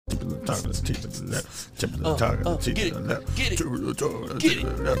tongue of the teeth of the left. Tip of the tongue of the teeth of the left. Get it. Tip of the tongue of the Get teeth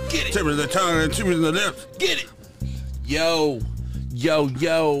of the it. left. Get it. Tip of the tongue and tip of the left. Get it. Yo.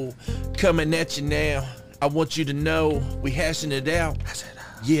 Coming at you now. I want you to know we hashing it out.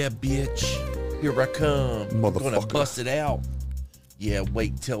 Yeah, bitch. Here I come. Motherfucker. Gonna bust it out. Yeah,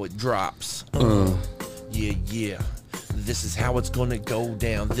 wait till it drops. Yeah. This is how it's gonna go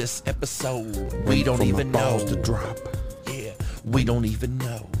down this episode. We don't even know. To drop. Yeah, we don't even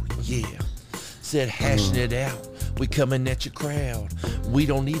know. Yeah. Said hashing it out. We coming at your crowd. We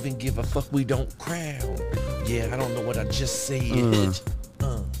don't even give a fuck. We don't crowd. Yeah, I don't know what I just said.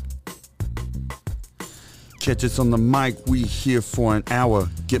 Catch us on the mic. We here for an hour.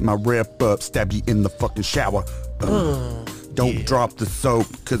 Get my rep up. Stab you in the fucking shower. Don't drop the soap,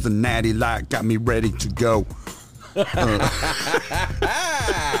 cause the natty light got me ready to go.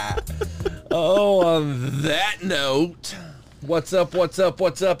 Oh, on that note, what's up,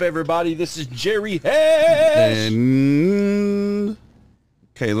 everybody? This is Jerry Hash. And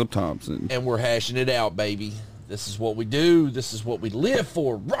Caleb Thompson. And we're hashing it out, baby. This is what we do. This is what we live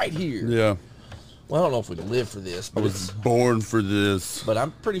for right here. Yeah. Well, I don't know if we live for this, I but was born for this. but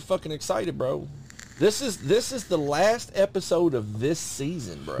I'm pretty fucking excited, bro. This is the last episode of this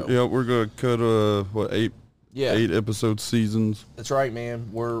season, bro. Yeah, we're gonna cut eight episode seasons. That's right, man.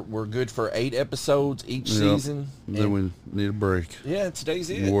 We're good for 8 episodes each season. And then we need a break. Yeah, today's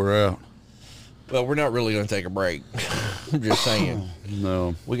it. Wore out. Well, we're not really going to take a break. I'm just saying.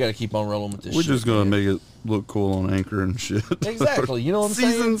 No. We got to keep on rolling with this We're shit. just gonna make it look cool on Anchor and shit. Exactly. You know what I'm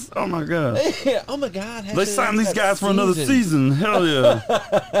saying? Seasons? Oh my god. Yeah. Oh my god. They signed these guys for another season. Hell yeah.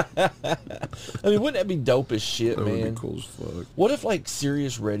 I mean, wouldn't that be dope as shit, That man? would be cool as fuck. What if like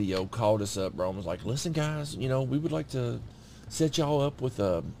Sirius Radio called us up, bro, and was like, "Listen, guys, we would like to set y'all up with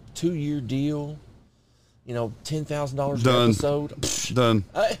a 2-year deal. $10,000 an episode." Done.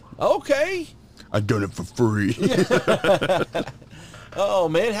 Okay. I done it for free. Oh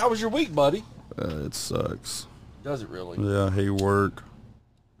man, how was your week, buddy? It sucks. Does it really? Yeah, I hate work.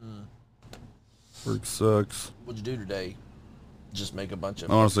 Work sucks. What'd you do today? Just make a bunch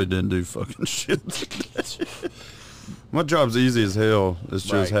of. Honestly, didn't do fucking shit. My job's easy as hell. It's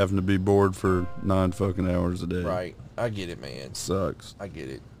just Right. having to be bored for 9 fucking hours a day. Right. I get it, man. Sucks. I get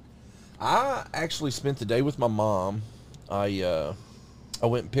it. I actually spent the day with my mom. I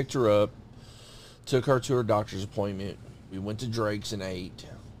went and picked her up, took her to her doctor's appointment. We went to Drake's and ate.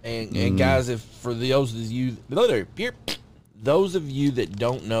 And guys, for those of you that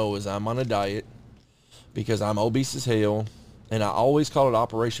don't know, is I'm on a diet because I'm obese as hell, and I always call it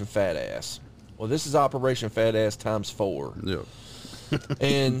Operation Fat Ass. Well, this is Operation Fat Ass times 4. Yeah.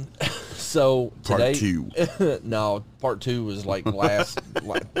 And so Part today, 2. no, part 2 was like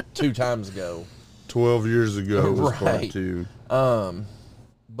 2 times ago. 12 years ago was part Right. 2.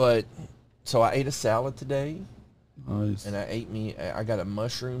 But so I ate a salad today, Nice. and I got a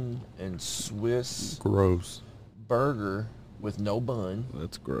mushroom and Swiss Gross. burger with no bun.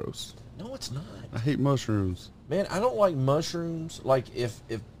 That's gross. No, it's not. I hate mushrooms. Man, I don't like mushrooms. Like if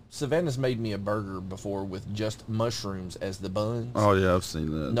Savannah's made me a burger before with just mushrooms as the buns. Oh yeah, I've seen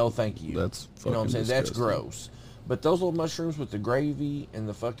that. No, thank you. That's you know what I'm saying. fucking That's disgusting. gross. But those little mushrooms with the gravy and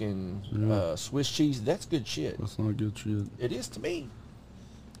the fucking Swiss cheese, that's good shit. That's not good shit. It is to me.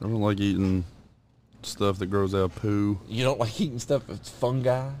 I don't like eating stuff that grows out of poo. You don't like eating stuff that's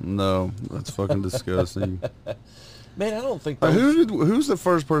fungi? No, that's fucking disgusting. Man, I don't think Like, those... who's the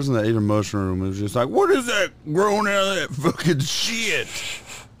first person that ate a mushroom? It was just like, what is that growing out of that fucking shit?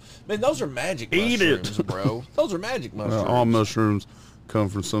 Man, those are magic Eat it. mushrooms, bro. Those are magic mushrooms. All mushrooms come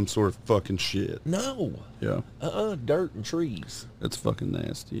from some sort of fucking shit. No. Yeah, Dirt and trees. it's fucking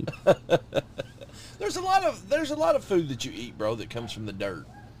nasty. There's a lot of food that you eat, bro, that comes from the dirt.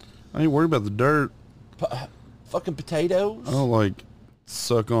 I ain't worried about the dirt. Fucking potatoes. I don't like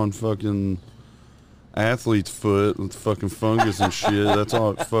suck on fucking athlete's foot with fucking fungus and shit. That's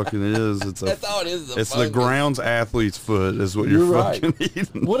all it fucking is. That's all it is. It's the ground's athlete's foot is what you're right. fucking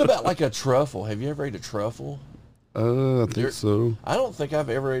eating. What about like a truffle? Have you ever ate a truffle? I think so. I don't think I've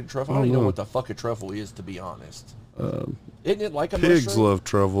ever ate a truffle. I don't even know what the fuck a truffle is, to be honest. Isn't it like a Pigs mushroom? love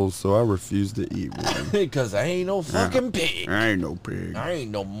truffles, so I refuse to eat one. Because I ain't no fucking pig. I ain't no pig. I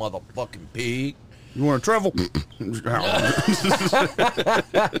ain't no motherfucking pig. You want a truffle?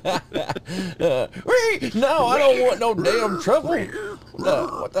 No, I don't want no damn truffle.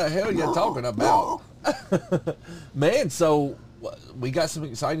 What the hell you talking about? Man, so we got some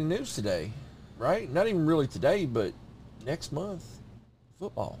exciting news today, right? Not even really today, but next month,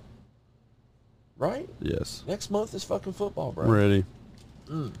 football. Right? Yes. Next month is fucking football, bro. I'm ready.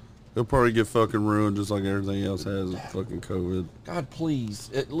 He'll probably get fucking ruined just like everything else has with fucking COVID. God, please,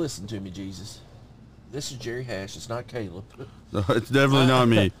 listen to me, Jesus. This is Jerry Hash. It's not Caleb. No, it's definitely not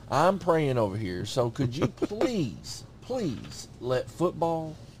me. I'm praying over here. So could you please, please let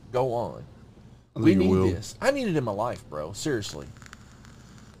football go on? We need this. I need it in my life, bro. Seriously.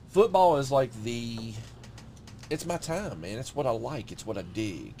 Football is like it's my time, man. It's what I like. It's what I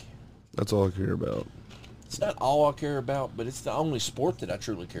dig. That's all I care about. It's not all I care about, but it's the only sport that I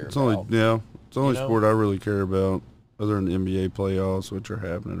truly care about. It's the only sport I really care about, other than the NBA playoffs, which are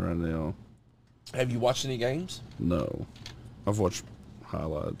happening right now. Have you watched any games? No. I've watched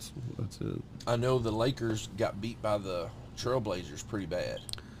highlights. That's it. I know the Lakers got beat by the Trailblazers pretty bad.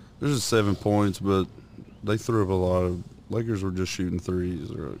 There's just 7 points, but they threw up a lot of... Lakers were just shooting threes.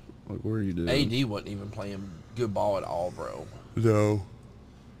 They're like, what are you doing? AD wasn't even playing good ball at all, bro. No.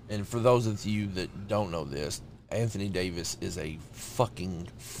 And for those of you that don't know this, Anthony Davis is a fucking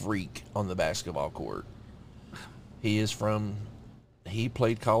freak on the basketball court. He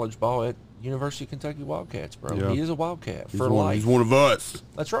played college ball at University of Kentucky Wildcats, bro. Yeah. He is a Wildcat for life. He's one of us.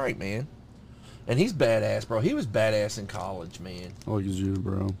 That's right, man. And he's badass, bro. He was badass in college, man. I like his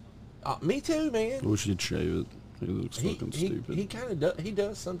unibrow. Me too, man. I wish he'd shave it. He looks fucking stupid. He kind of does. He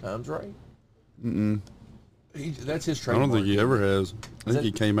does sometimes, right? That's his trademark. I don't think he ever has. I think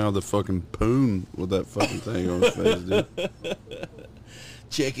he came out of the fucking poon with that fucking thing on his face, dude.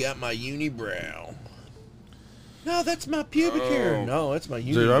 Check out my unibrow. No, that's my pubic hair. No, that's my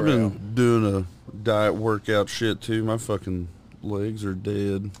unibrow. Dude, I've been doing a diet workout shit too. My fucking legs are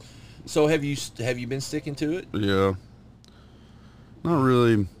dead. So have you been sticking to it? Yeah. Not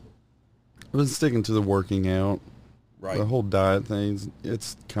really. I've been sticking to the working out. Right. The whole diet thing,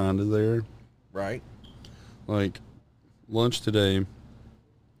 it's kind of there. Right. Like, lunch today,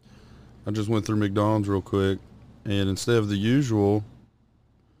 I just went through McDonald's real quick, and instead of the usual,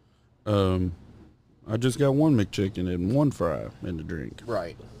 I just got one McChicken and one fry and a drink.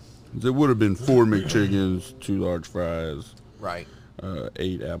 Right. It would have been 4 McChickens, 2 large fries. Right.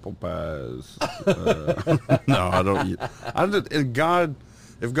 8 apple pies. No, I don't eat.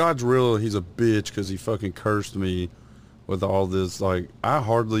 If God's real, he's a bitch because he fucking cursed me with all this. Like, I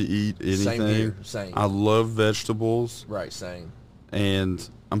hardly eat anything. Same here. Same. I love vegetables. Right, same. And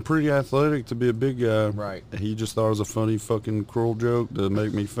I'm pretty athletic to be a big guy. Right. He just thought it was a funny fucking cruel joke to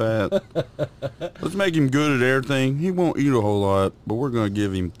make me fat. Let's make him good at everything. He won't eat a whole lot, but we're going to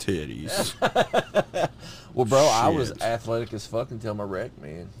give him titties. Well, bro, shit. I was athletic as fuck until my wreck,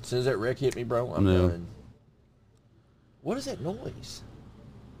 man. As soon as that wreck hit me, bro, I'm done. What is that noise?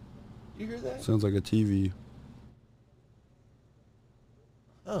 You hear that? Sounds like a TV.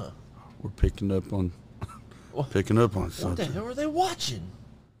 Huh. We're picking up on something. What the hell are they watching?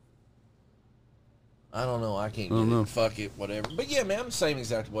 I don't know. I can't get it. Fuck it, whatever. But yeah, man, I'm the same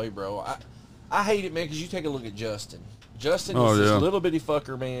exact way, bro. I hate it, man, because you take a look at Justin. Justin is this little bitty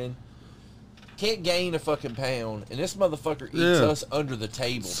fucker, man. Can't gain a fucking pound, and this motherfucker eats us under the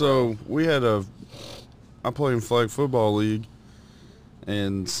table. So we had I play in flag football league,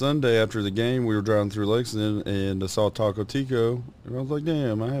 and Sunday after the game, we were driving through Lexington, and I saw Taco Tico, and I was like,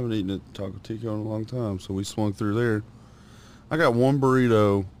 damn, I haven't eaten at Taco Tico in a long time. So we swung through there. I got one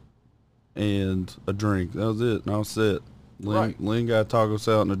burrito and a drink. That was it, and I was set. Lynn got taco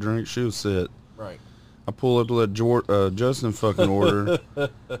salad and a drink. She was set. Right. I pull up to let Justin fucking order.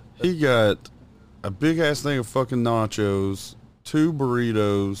 He got a big-ass thing of fucking nachos, 2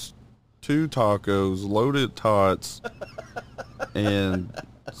 burritos, 2 tacos, loaded tots, and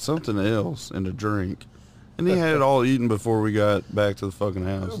something else, and a drink. And he had it all eaten before we got back to the fucking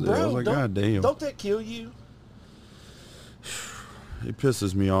house. Bro, I was like, God damn. Don't that kill you? It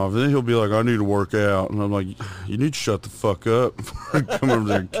pisses me off. And then he'll be like, I need to work out. And I'm like, you need to shut the fuck up before I come over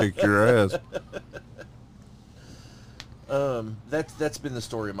there and kick your ass. That's been the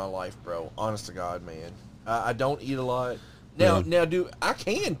story of my life, bro. Honest to God, man. I don't eat a lot. Now, I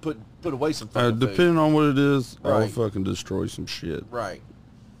can put away some fucking depending food. on what it is, right. I'll fucking destroy some shit. Right.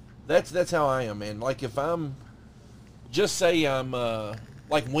 That's how I am, man. Like, if I'm, just say I'm,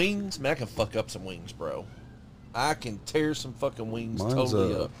 like wings, man, I can fuck up some wings, bro. I can tear some fucking wings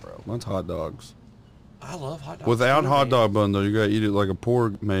totally up, bro. Mine's hot dogs. I love hot dogs. Without hot dog bun, though, you gotta eat it like a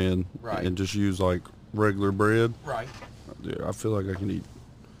poor man. Right. And just use, like, regular bread. Right. Yeah, I feel like I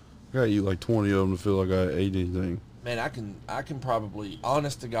gotta eat like 20 of them to feel like I ate anything. Man, I can probably,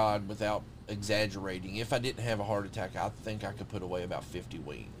 honest to God, without exaggerating, if I didn't have a heart attack, I think I could put away about 50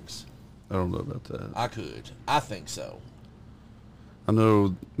 wings. I don't know about that. I could. I think so. I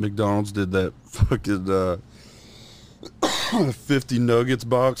know McDonald's did that fucking 50 nuggets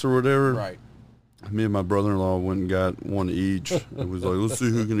box or whatever. Right. Me and my brother-in-law went and got one each. It was like, let's see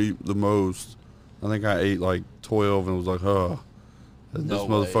who can eat the most. I think I ate like 12 and was like, huh. This No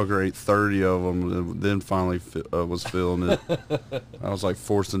motherfucker ate 30 of them and then finally was feeling it. I was like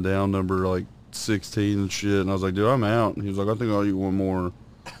forcing down number like 16 and shit. And I was like, dude, I'm out. And he was like, I think I'll eat one more.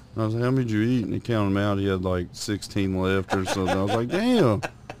 And I was like, how many did you eat? And he counted them out. He had like 16 left or something. I was like, damn.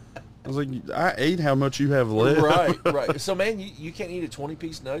 I was like, I ate how much you have left. Right. So, man, you can't eat a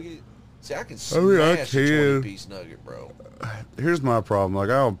 20-piece nugget? See, I can smash I a can. 20-piece nugget, bro. Here's my problem. Like,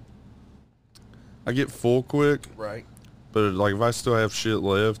 I get full quick. Right. But like if I still have shit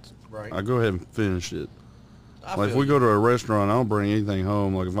left, Right. I go ahead and finish it. I Like if feel we go to a restaurant, I don't bring anything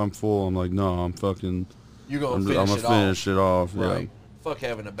home. Like if I'm full, I'm like, no, I'm fucking. You're going to I'm finish gonna it finish it off. Right. Yeah. Fuck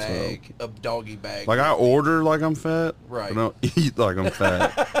having a bag, a doggy bag. Like I order like I'm fat. Right. But I don't eat like I'm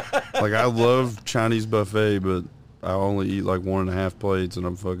fat. Like I love Chinese buffet, but I only eat like 1.5 plates, and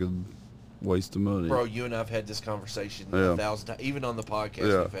I'm fucking wasting money. Bro, you and I have had this conversation 1,000 times. Even on the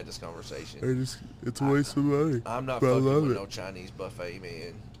podcast, we've had this conversation. It's a waste of money. I'm not But I fucking love with it. no Chinese buffet,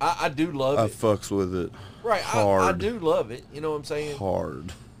 man. I do love I it. fucks with it. Right. Hard. I do love it. You know what I'm saying?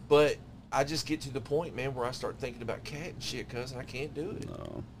 Hard. But I just get to the point, man, where I start thinking about cat and shit, cuz, and I can't do it.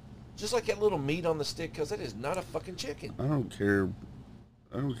 No. Just like that little meat on the stick, cuz that is not a fucking chicken. I don't care.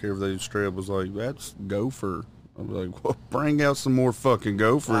 I don't care if they straight up was like, that's gopher. I'm like, well, bring out some more fucking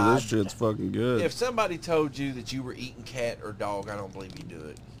gopher. This shit's fucking good. If somebody told you that you were eating cat or dog, I don't believe you do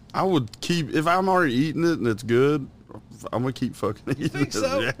it. I would keep, if I'm already eating it and it's good, I'm going to keep fucking eating think it.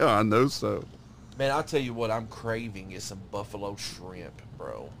 so? Yeah, I know so. Man, I'll tell you what I'm craving is some buffalo shrimp,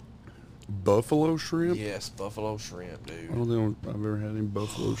 bro. Buffalo shrimp? Yes, buffalo shrimp, I dude. don't think I've ever had any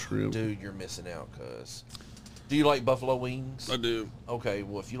buffalo shrimp. Dude, you're missing out, cuz. Do you like buffalo wings? I do. Okay,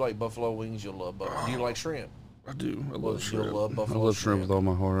 well, if you like buffalo wings, you'll love buffalo. Do you like shrimp? I do. I Well, love you'll shrimp. love I buffalo love shrimp shrimp. with all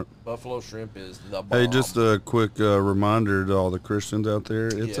my heart. Buffalo shrimp is the bomb. Hey, just a quick reminder to all the Christians out there.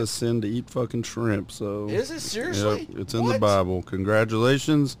 It's Yeah. a sin to eat fucking shrimp. So Is it seriously? Yep, it's in the What? Bible.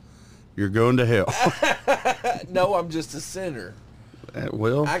 Congratulations. You're going to hell. No, I'm just a sinner.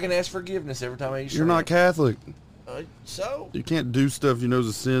 Well, I can ask forgiveness every time I eat shrimp. you're not Catholic. So? You can't do stuff you know is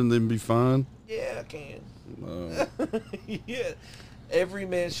a sin and then be fine. Yeah, I can. Yeah. Every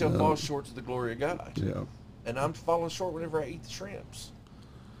man shall fall short to the glory of God. Yeah. And I'm falling short whenever I eat the shrimps.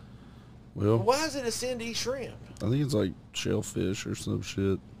 Well, Why is it a sin to eat shrimp? I think it's like shellfish or some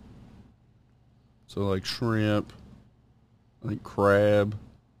shit. So like shrimp, I think crab,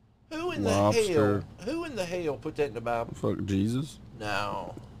 Who in lobster. Who in the hell put that in the Bible? Fuck Jesus.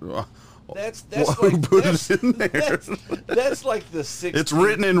 No. Why That's who like put that's, it in there? that's like the 60s. It's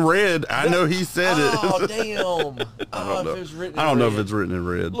written in red. I know he said it. Oh damn! I don't know. If it's written I don't in know if red. it's written in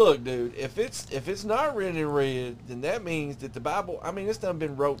red. Look, dude, if it's not written in red, then that means that the Bible. I mean, it's done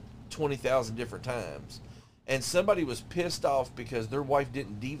been wrote 20,000 different times, and somebody was pissed off because their wife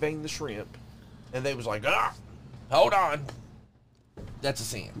didn't devein the shrimp, and they was like, hold on, that's a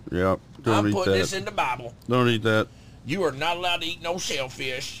sin. Yep. Don't I'm eat putting that. this in the Bible. Don't eat that. You are not allowed to eat no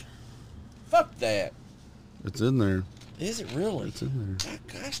shellfish. Fuck that. It's in there. Is it really? It's in there.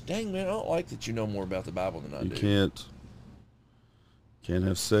 Gosh dang, man, I don't like that you know more about the Bible than I You do. can't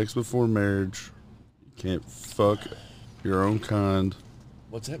have sex before marriage. You can't fuck your own kind.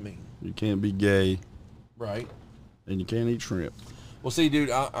 What's that mean? You can't be gay, Right. and you can't eat shrimp. Well, see, dude,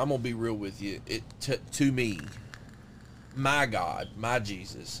 I'm gonna be real with you. To me, my God, my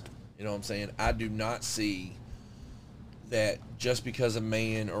Jesus, you know what I'm saying? I do not see that just because a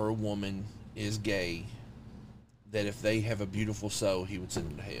man or a woman is gay, that if they have a beautiful soul, he would send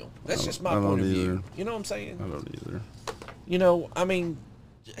them to hell. That's just my I don't point of view. either. You know what I'm saying? I don't either. You know, I mean,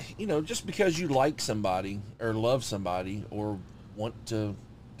 you know, just because you like somebody or love somebody or want to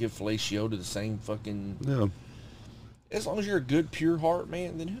give fellatio to the same fucking, Yeah. as long as you're a good, pure heart,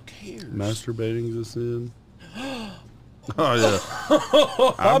 man, then who cares? Masturbating is a sin. Oh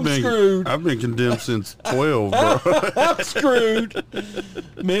yeah. I'm screwed. I've been condemned since 12, bro. I'm screwed.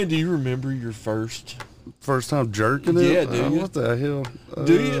 Man, do you remember your first? First time jerking it. Yeah, do you? What the hell?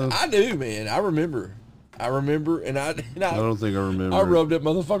 Do you? I do, man. I remember, and I I don't think I remember. I rubbed that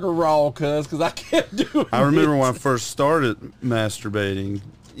motherfucker raw, because I kept doing. I remember it. when I first started masturbating.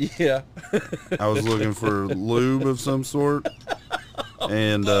 Yeah. I was looking for lube of some sort,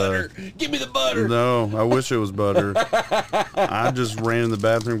 and Butter. Give me the butter. no, I wish it was butter. I just ran in the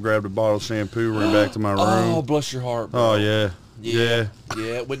bathroom, grabbed a bottle of shampoo, ran back to my room. Oh, bless your heart, bro. Oh yeah, yeah. Yeah,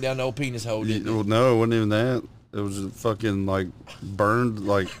 it went down the old penis hole, didn't it? Well, no, it wasn't even that. It was just fucking like burned,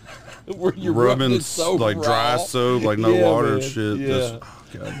 like Where you're rubbing soap like dry raw. soap, like no Yeah, water and man. shit. Yeah. Just,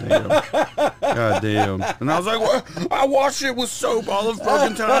 God damn. And I was like, what? I wash it with soap all the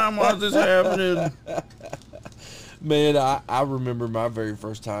fucking time. Why is this happening? Man, I remember my very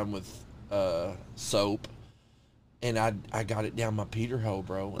first time with soap, and I got it down my Peter hole,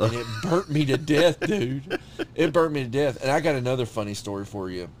 bro, and it burnt me to death, dude. It burnt me to death. And I got another funny story for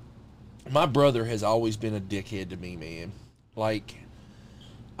you. My brother has always been a dickhead to me, man. Like,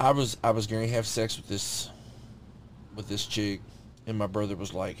 I was going to have sex with this chick, and my brother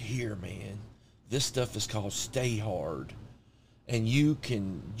was like, "Here, man, this stuff is called Stay Hard, and you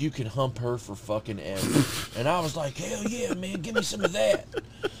can hump her for fucking ever." And I was like, "Hell yeah, man, give me some of that."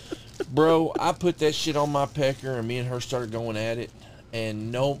 Bro, I put that shit on my pecker, and me and her started going at it.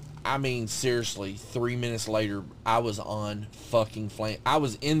 And no, I mean, seriously, 3 minutes later, I was on fucking flame. I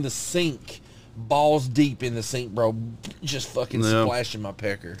was in the sink, balls deep in the sink, bro, just fucking splashing my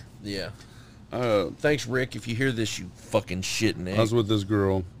pecker. Yeah. Thanks, Rick. If you hear this, you fucking shitting egg. I was with this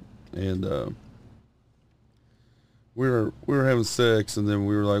girl, and we were having sex, and then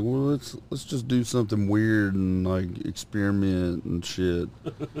we were like, well, let's just do something weird and like experiment and shit.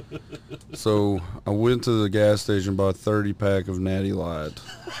 So I went to the gas station, bought a 30-pack of Natty Light.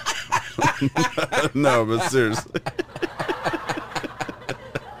 No, but seriously.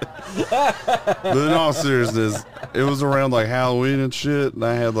 But in all seriousness, it was around like Halloween and shit, and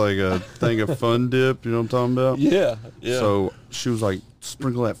I had like a thing of Fun Dip, you know what I'm talking about? Yeah. So she was like,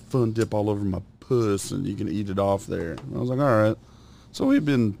 sprinkle that Fun Dip all over my puss, and you can eat it off there. And I was like, all right. So we've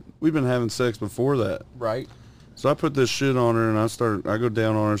been having sex before that, right? So I put this shit on her, and I go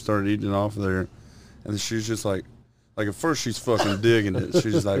down on her, and started eating it off there, and she's just like at first she's fucking digging it.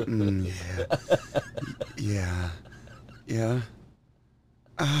 She's just like, yeah. And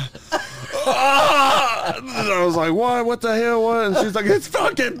I was like, what the hell, what? And she's like, it's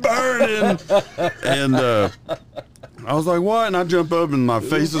fucking burning. And I was like, what? And I jump up, and my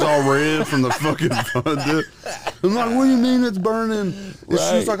face is all red from the fucking Fun Dip. I'm like, what do you mean it's burning? And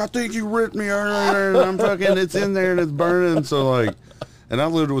she's like, I think you ripped me earlier, and it's in there, and it's burning. So like, and I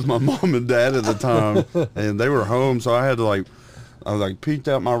lived with my mom and dad at the time, and they were home, so I had to like, I was like peeked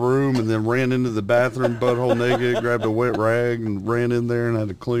out my room and then ran into the bathroom butthole naked, grabbed a wet rag and ran in there and had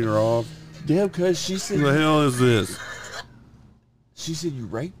to clean her off. Damn, because she said, what the hell is this? She said you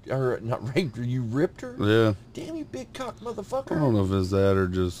raped, or not raped her, you ripped her? Yeah. Damn, you big cock motherfucker. I don't know if it's that or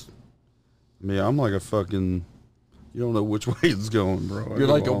just me. I'm like a fucking, you don't know which way it's going, bro. You're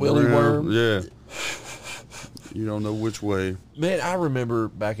like a willy worm? Yeah. You don't know which way. Man, I remember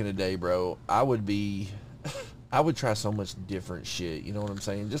back in the day, bro, I would try so much different shit, you know what I'm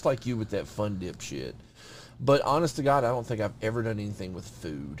saying? Just like you with that Fun Dip shit. But honest to God, I don't think I've ever done anything with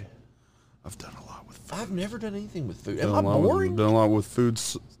food. I've done a lot with food. I've never done anything with food. Am I boring? Done a lot with food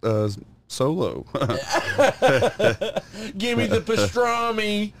solo. Give me the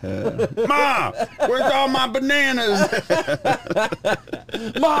pastrami. Ma, where's all my bananas?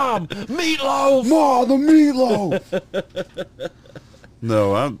 Mom, meatloaf. Ma, the meatloaf.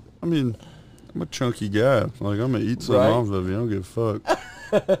 No, I mean, I'm a chunky guy. Like, I'm going to eat something off of you. I don't give a fuck.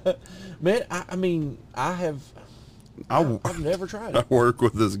 Man, I mean, I've never tried it. I work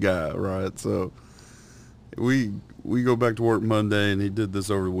with this guy, right? So we go back to work Monday, and he did this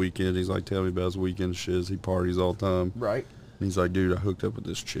over the weekend. He's like, tell me about his weekend shiz. He parties all the time. Right. And he's like, dude, I hooked up with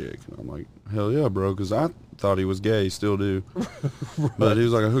this chick. And I'm like, hell yeah, bro, because I thought he was gay, still do. Right. But he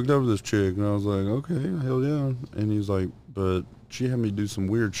was like, I hooked up with this chick. And I was like, okay, hell yeah. And he was like, but she had me do some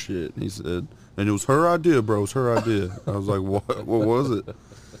weird shit. And he said, and it was her idea, bro. It was her idea. I was like, what was it?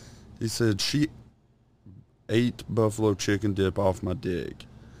 He said, she ate buffalo chicken dip off my dick.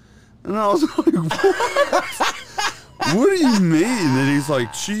 And I was like, what? What do you mean? And he's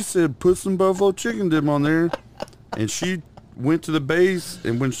like, she said, put some buffalo chicken dip on there. And she went to the base,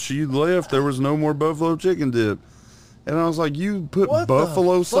 and when she left, there was no more buffalo chicken dip. And I was like, you put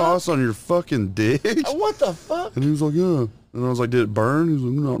buffalo sauce on your fucking dick? What the fuck? And he was like, yeah. And I was like, did it burn? He was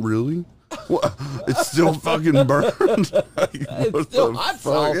like, not really. What? It's still fucking burned. Like, it's still hot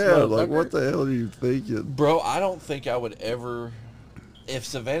sauce, yeah, like, what the hell are you thinking? Bro, I don't think I would ever, if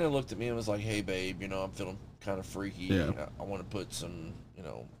Savannah looked at me and was like, hey, babe, you know, I'm feeling kind of freaky. Yeah. I want to put some, you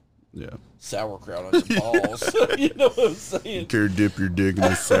know, sauerkraut on your balls. You know what I'm saying? Care to dip your dick in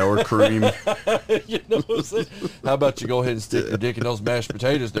the sour cream. You know what I'm saying? How about you go ahead and stick your dick in those mashed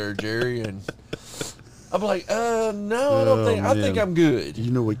potatoes there, Jerry? And I'm like, no, I don't think. I think I'm good.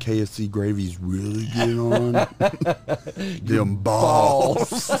 You know what KFC gravy's really good on? Them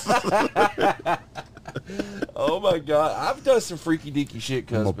balls. Oh Oh my God, I've done some freaky deaky shit,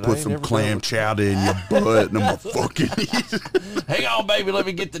 cuz. I'm gonna but I put ain't some never clam done chowder in your butt, and I'm gonna fucking eat it. Hang on, baby. Let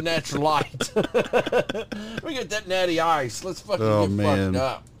me get the natural light. Let me get that natty ice. Let's fucking Oh, get man. fucked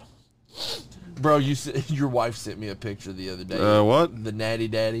up. Bro, your wife sent me a picture the other day. What? The natty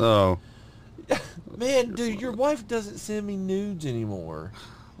daddy. Oh, Man, dude, your wife doesn't send me nudes anymore.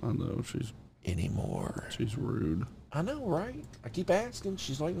 I know she's rude. I know, right? I keep asking.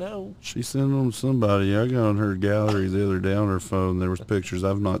 She's like, no. She sent them to somebody. I got on her gallery the other day on her phone. There was pictures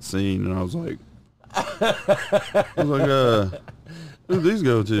I've not seen, and I was like, who'd these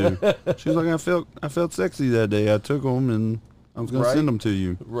go to? She's like, I felt sexy that day. I took them, and I was gonna send them to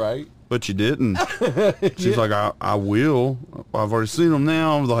you. Right. But you didn't. She's like, I will. I've already seen them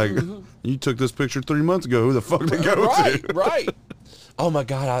now. I was like, you took this picture 3 months ago. Who the fuck did it go to? Right. Oh my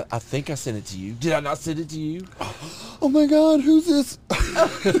God, I think I sent it to you. Did I not send it to you? Oh my God, who's this?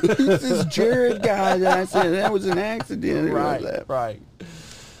 Who's this Jared guy that I said that was an accident? Right.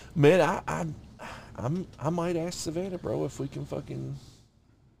 Man, I might ask Savannah, bro, if we can fucking.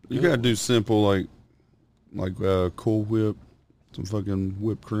 You gotta do simple like Cool Whip, some fucking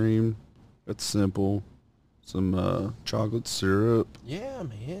whipped cream. That's simple. Some chocolate syrup. Yeah,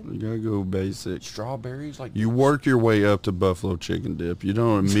 man. You gotta go basic. Strawberries, like. You work your way up to buffalo chicken dip. You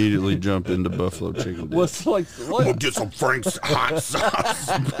don't immediately jump into buffalo chicken dip. What's like? We'll get some Frank's hot sauce.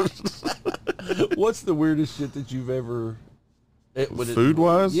 What's the weirdest shit that you've ever? Food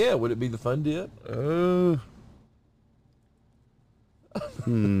wise? Yeah, would it be the fun dip?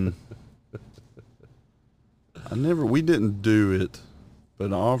 We didn't do it,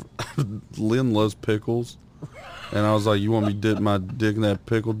 but Lynn loves pickles. And I was like, you want me to dip my dick in that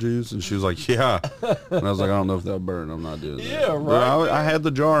pickle juice? And she was like, yeah. And I was like, I don't know if that'll burn. I'm not doing that. Yeah, right. But I had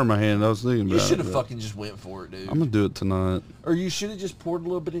the jar in my hand. I was thinking about it. You should have fucking just went for it, dude. I'm going to do it tonight. Or you should have just poured a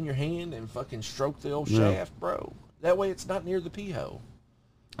little bit in your hand and fucking stroked the old shaft, bro. That way it's not near the pee hole.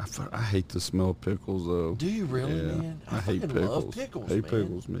 I hate the smell of pickles, though. Do you really, Yeah. man? I hate fucking pickles. love pickles, Hate man.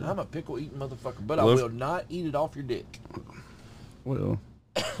 pickles, man. I'm a pickle-eating motherfucker, but I will not eat it off your dick. Well,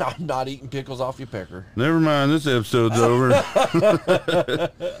 I'm not eating pickles off your pecker. never mind. This episode's over.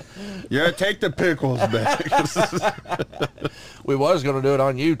 Yeah, take the pickles back. We was going to do it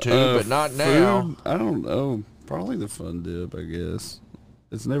on YouTube, but not now. Food, I don't know. Probably the fun dip, I guess.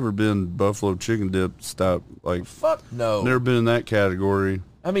 It's never been buffalo chicken dip stop. Like, Fuck no. never been in that category.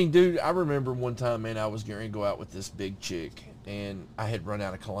 I mean, dude, I remember one time, man, I was going to go out with this big chick, and I had run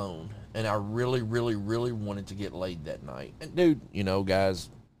out of cologne, and I really, really, really wanted to get laid that night. And, dude, you know, guys,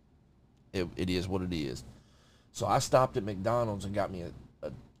 it is what it is. So I stopped at McDonald's and got me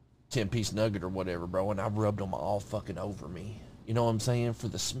a 10-piece nugget or whatever, bro, and I rubbed them all fucking over me. You know what I'm saying? For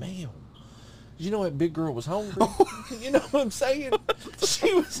the smell. You know that big girl was hungry? You know what I'm saying?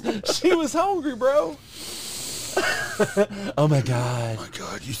 She was hungry, bro. Oh my God. Oh my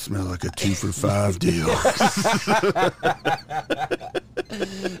God, you smell like a 2 for $5 deal.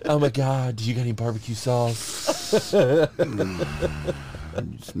 Oh my God, do you got any barbecue sauce? You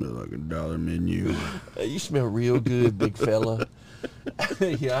smell like $1 menu. You smell real good, big fella.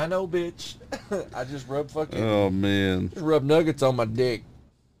 Yeah, I know, bitch. I just rubbed Oh man. rub nuggets on my dick.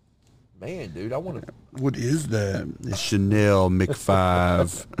 Man, dude, I want to. What is that? It's Chanel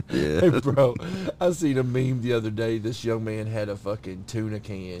McFive. Yeah. Hey, bro, I seen a meme the other day. This young man had a fucking tuna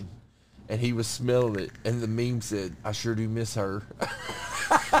can, and he was smelling it, and the meme said, "I sure do miss her."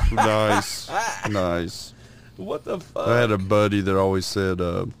 Nice. Nice. What the fuck? I had a buddy that always said,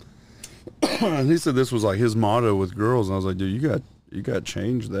 he said this was like his motto with girls, and I was like, dude, you got to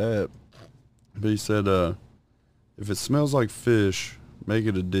change that. But he said, if it smells like fish, make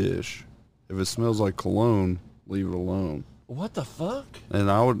it a dish. If it smells like cologne, leave it alone. What the fuck? And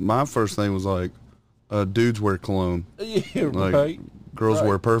my first thing was like, dudes wear cologne. Yeah, Like, right. girls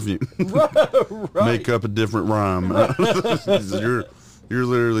wear perfume. Right. Make up a different rhyme. You're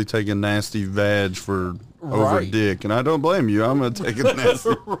literally taking nasty vag for over Right. dick, and I don't blame you. I'm gonna take a nasty.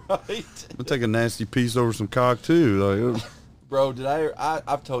 Right. I'm gonna take a nasty piece over some cock too. Like, Bro,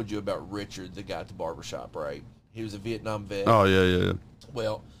 I've told you about Richard, the guy at the barbershop, right? He was a Vietnam vet. oh yeah.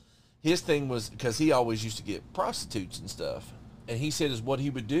 Well, his thing was, because he always used to get prostitutes and stuff, and he said is what he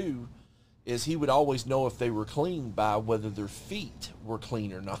would do is he would always know if they were clean by whether their feet were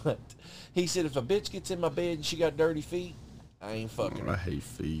clean or not. He said, if a bitch gets in my bed and she got dirty feet, I ain't fucking her. I hate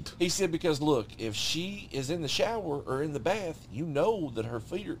feet. He said, because look, if she is in the shower or in the bath, you know that her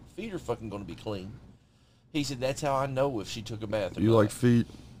feet are fucking going to be clean. He said, that's how I know if she took a bath or You not. like feet?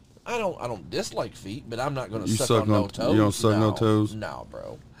 I don't dislike feet, but I'm not going to You suck suck on no on- toes. you don't suck no toes? No,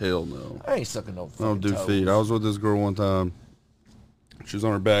 bro. Hell no. I ain't sucking no I fucking don't do toes. feet. I was with this girl one time. She was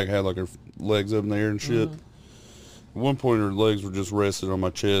on her back, had like her legs up in the air and shit. At one point, her legs were just rested on my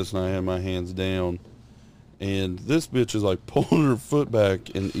chest, and I had my hands down. And this bitch is like pulling her foot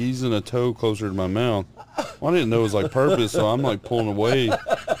back and easing a toe closer to my mouth. Well, I didn't know it was like purpose, so I'm like pulling away.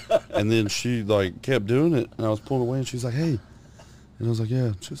 And then she like kept doing it, and I was pulling away, and she's like, "Hey," and I was like,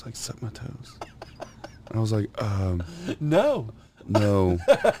 "Yeah." She was like, "Suck my toes." And I was like, No. "No."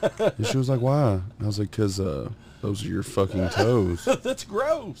 And she was like, "Why?" And I was like, "'Cause those are your fucking toes." That's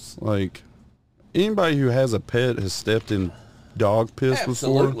gross. Like, anybody who has a pet has stepped in dog piss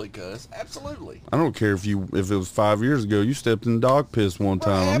before. Absolutely, cuz. Absolutely. I don't care if it was 5 years ago, you stepped in dog piss one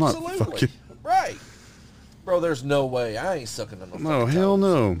time. Right, I'm absolutely. not fucking. Right. Bro, there's no way. I ain't sucking on no No, fucking hell toes.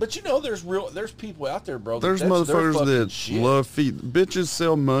 no. But you know, there's people out there, bro. There's that's their motherfuckers fucking that shit. love feet. Bitches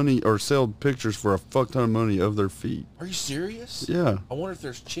sell money or sell pictures for a fuck ton of money of their feet. Are you serious? Yeah. I wonder if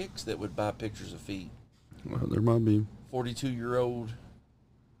there's chicks that would buy pictures of feet. Well, there might be. 42-year-old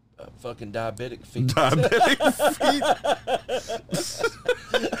fucking diabetic feet. Diabetic feet.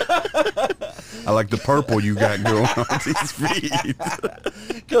 I like the purple you got going on these feet.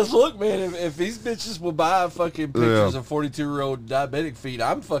 Because look, man, if these bitches will buy fucking pictures of 42-year-old diabetic feet,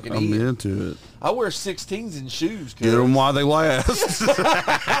 I'm fucking I'm eating. into it. I wear 16s in shoes. Get them while they last.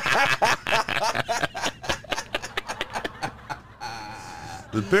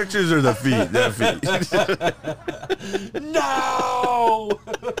 The pictures are the feet. That feet. No!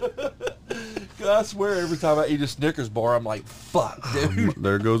 I swear every time I eat a Snickers bar, I'm like, fuck, dude.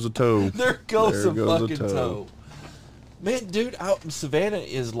 There goes a toe. There goes There a goes a fucking toe. toe. Man, dude, Savannah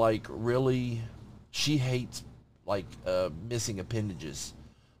is like really, she hates like missing appendages.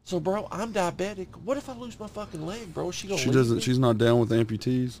 So, bro, I'm diabetic. What if I lose my fucking leg, bro? She gonna She leave doesn't. me? She's not down with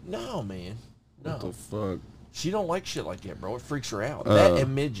amputees. No, man. No. What the fuck? She don't like shit like that, bro. It freaks her out. That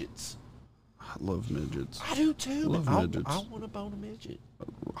and midgets. I love midgets. I do too. Love I midgets. want to bone a midget.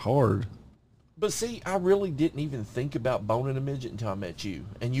 Hard. But see, I really didn't even think about boning a midget until I met you.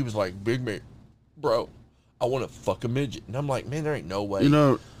 And you was like, big man, bro, I want to fuck a midget. And I'm like, man, there ain't no way. You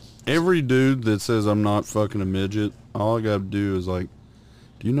know, every dude that says I'm not fucking a midget, all I got to do is like,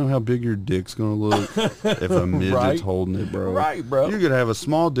 do you know how big your dick's going to look if a midget's Right. holding it, bro? Right, bro. You could have a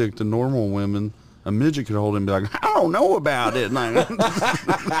small dick to normal women. A midget could hold it and be like, I don't know about it. Like,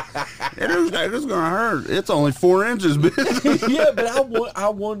 it's going to hurt. It's only 4 inches, bitch. Yeah, but I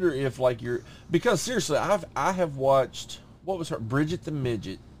wonder if like you're, because seriously, I have watched, what was her, Bridget the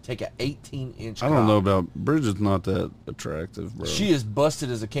Midget take a 18-inch I don't know about Bridget's not that attractive, bro. She is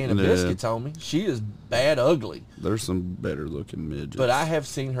busted as a can of Yeah. biscuits, homie. She is bad ugly. There's some better looking midgets. But I have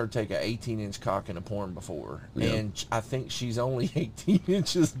seen her take a 18-inch cock in a porn before. Yeah. And I think she's only 18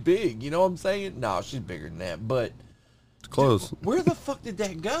 inches big. You know what I'm saying? No, she's bigger than that. But It's close. dude, where the fuck did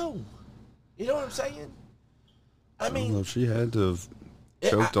that go? You know what I'm saying? I I don't mean, know. She had to have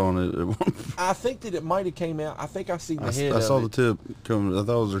choked on it at one point. I think that it might have came out. I think I seen the head I saw of the it tip coming. I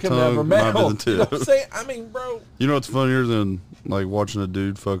thought it was her coming out of her tongue. Might have been mouth. You know the what I'm tip. saying? I mean, bro. You know what's funnier than like watching a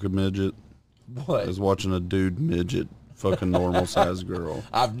dude fuck a midget? What? Is watching a dude midget fuck a normal sized girl.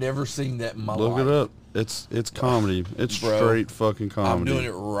 I've never seen that in my Look life. it up. It's comedy. It's Bro, straight fucking comedy. I'm doing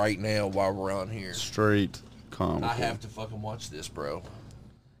it right now while we're on here. Straight comedy. I have to fucking watch this, bro.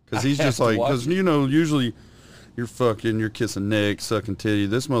 Because I he's have just to like, watch because it. you know, usually you're fucking, you're kissing neck, sucking titty.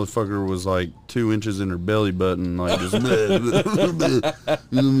 This motherfucker was like 2 inches in her belly button, like just. Bleh, bleh, bleh.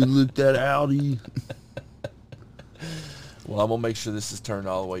 Let me lick that outie. Well, I'm gonna make sure this is turned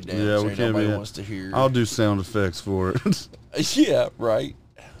all the way down. Yeah, so we ain't can't nobody be. wants to hear. I'll do sound effects for it. Yeah, right.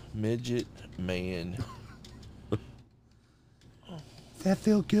 Midget man. Does that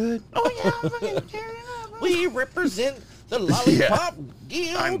feel good? Oh yeah, we represent the Lollipop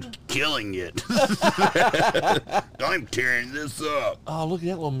Guild. killing it. I'm tearing this up. Oh, look at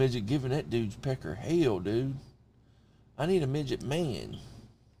that little midget giving that dude's pecker hell, dude. I need a midget man.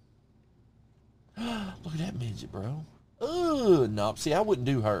 Look at that midget, bro. No. See, I wouldn't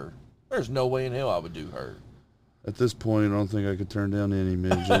do her. There's no way in hell I would do her. At this point, I don't think I could turn down any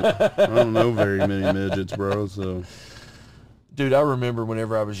midget. I don't know very many midgets, bro. So Dude, I remember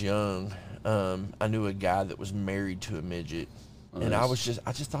whenever I was young, I knew a guy that was married to a midget. And I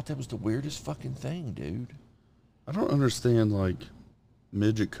just thought that was the weirdest fucking thing, dude. I don't understand like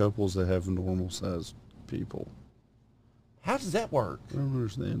midget couples that have normal sized people. How does that work? I don't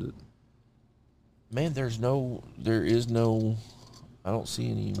understand it. Man, there is no, I don't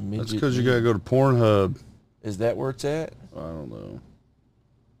see any midget. That's because you gotta go to Pornhub. Is that where it's at? I don't know.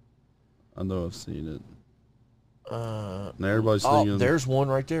 I know I've seen it. Now everybody's thinking. There's one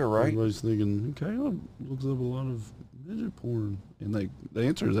right there, right? Everybody's thinking, Caleb looks up a lot of midget porn, and the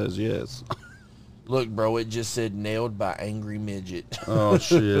answer is yes. Look, bro, it just said nailed by angry midget. Oh,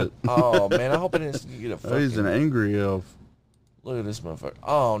 shit. Oh, man, I hope it didn't get a fucking... He's an angry elf. Look at this motherfucker.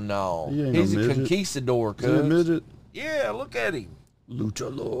 Oh, no. He ain't He's no a midget. conquistador, Is he a cuz. midget? Yeah, look at him.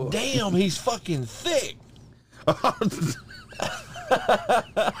 Lucha Lord. Damn, he's fucking thick.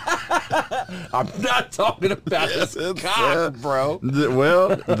 I'm not talking about Yes, his it's, cock, bro.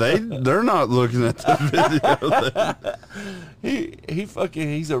 Well, they're not looking at the video.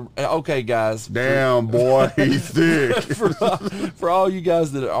 He's a... Okay, guys. Damn, boy, he's thick. For all you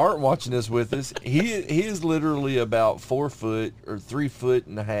guys that aren't watching this with us, he is literally about 4 foot or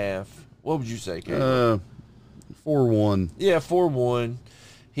 3.5 feet. What would you say, Caleb? 4'1". Yeah, 4'1".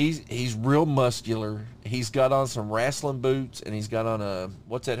 He's real muscular. He's got on some wrestling boots, and he's got on a,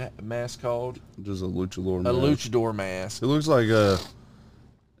 what's that mask called? Just a Lucha Lord. A mask. luchador mask. It looks like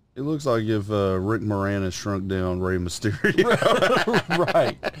if Rick Moranis shrunk down Rey Mysterio.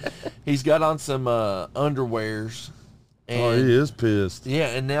 Right. He's got on some underwears. And, Oh, he is pissed. yeah,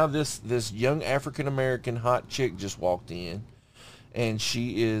 and now this young African-American hot chick just walked in. And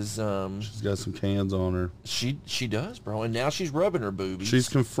she is She's got some cans on her. she does, bro. And now she's rubbing her boobies. She's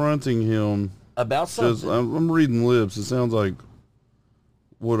confronting him. about something. I'm reading lips. It sounds like,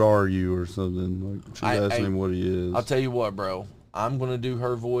 "What are you?" or something. Like she's asking him what he is. I'll tell you what, bro. I'm gonna do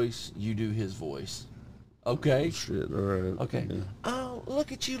her voice. You do his voice. Okay. Shit. All right. Okay. Oh,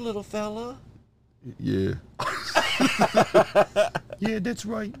 look at you, little fella. Yeah. Yeah, that's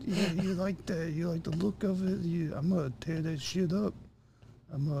right. Yeah, you like that. You like the look of it. Yeah, I'm gonna tear that shit up.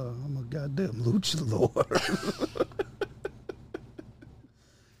 I'm a goddamn lucha lord.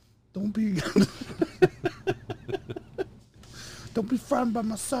 Don't be frightened by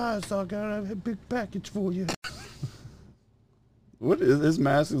my size. I got a big package for you. What is his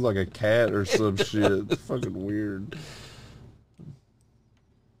mask? Is like a cat or some shit. It's fucking weird.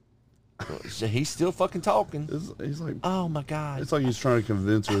 So he's still fucking talking. He's like, Oh my God. it's like he's trying to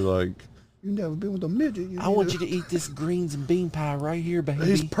convince her. Like You never been with a midget. I want you to eat this greens and bean pie right here, baby.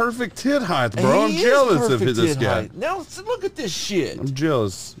 he's perfect tit height, bro. I'm He is jealous of perfect this tit guy. height. Now look at this shit, I'm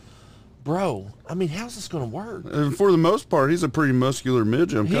jealous. bro. I mean, how's this gonna work? And for the most part, he's a pretty muscular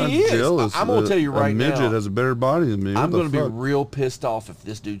midget. I'm He kind is. of jealous. I'm gonna that tell you right a midget now, has a better body than me. I'm What gonna the be fuck? real pissed off if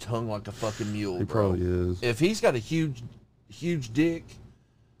this dude's hung like a fucking mule. He bro. probably is. If he's got a huge dick,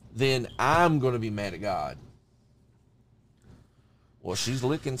 then I'm gonna be mad at God. Well, she's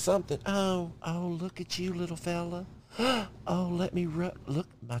licking something. Oh, look at you, little fella. Oh, let me rub. Look,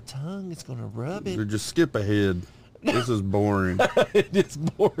 my tongue is gonna rub it. Dude, just skip ahead. This is boring. It is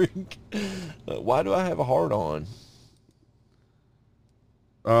boring. Why do I have a heart on?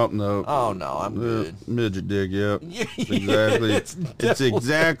 Oh no. Oh no, I'm good. Midget dick. Yep. Yeah, It's exactly. it's it's definitely-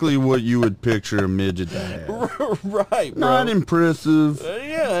 exactly what you would picture a midget to have. Right, bro. Not impressive.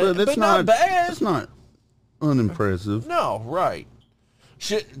 Yeah, but it's not bad. It's not unimpressive. No, right.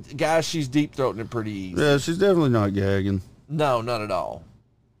 Shit, guys, she's deep throating it pretty easy. Yeah, she's definitely not gagging. No, not at all.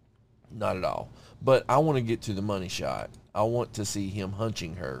 Not at all. But I want to get to the money shot. I want to see him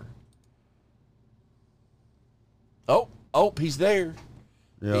hunching her. Oh, he's there.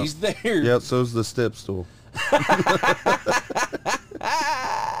 Yeah. He's there. Yeah, so's the step stool.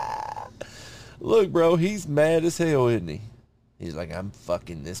 Look, bro, he's mad as hell, isn't he? He's like, I'm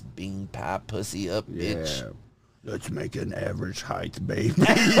fucking this bean pie pussy up, bitch. Yeah. Let's make an average height, baby.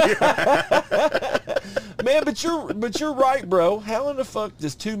 Man, but you're right, bro. How in the fuck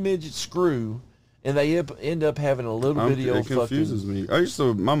does two midgets screw, and they end up having a little video It confuses me.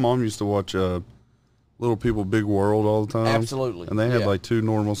 My mom used to watch Little People Big World all the time. Absolutely. And they had Yeah. like two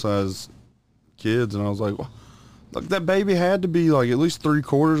normal sized kids, and I was like, well, look, that baby had to be like at least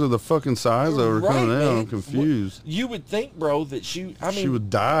 3/4 of the fucking size that were coming out. man. I'm confused. You would think, bro, that she would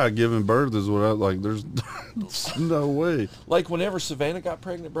die giving birth is what I like. There's no way. like whenever Savannah got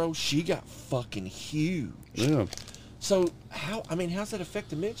pregnant, bro, she got fucking huge. Yeah. So how's that affect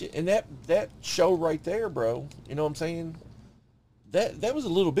the midget? And that show right there, bro, you know what I'm saying? That was a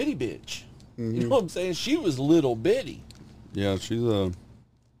little bitty bitch. Mm-hmm. You know what I'm saying? She was little bitty. Yeah, she's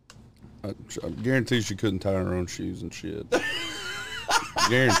I guarantee she couldn't tie her own shoes and shit.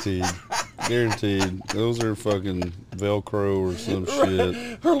 Guaranteed. Those are fucking Velcro or some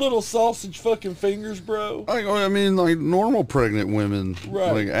shit. Her little sausage fucking fingers, bro. Like normal pregnant women,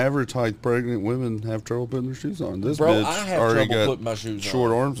 Right. like average height pregnant women have trouble putting their shoes on. This Bro, bitch I have already trouble got putting my shoes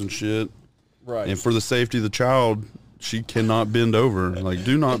short on. arms and shit. Right. And for the safety of the child, she cannot bend over. Like,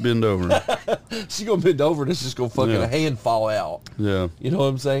 do not bend over. She's gonna bend over and it's just gonna fucking Yeah. a hand fall out. Yeah. You know what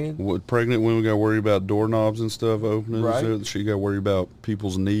I'm saying? What pregnant women got to worry about doorknobs and stuff opening. Right. And shit. She got to worry about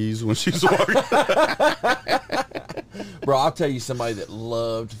people's knees when she's walking. Bro, I'll tell you somebody that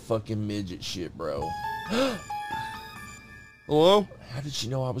loved fucking midget shit, bro. Hello? How did she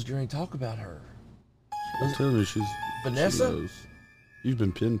know I was going to talk about her? I'm telling you, she's... Vanessa? She knows. You've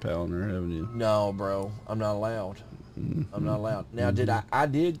been pen paling her, haven't you? No, bro. I'm not allowed. I'm not allowed. Now, I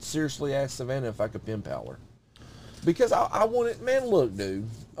did seriously ask Savannah if I could pen pal her. Because I wanted... Man, look, dude.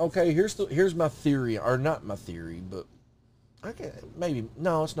 Okay, here's my theory. Or not my theory, but... Maybe...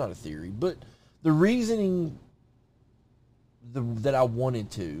 No, it's not a theory. But the reasoning that I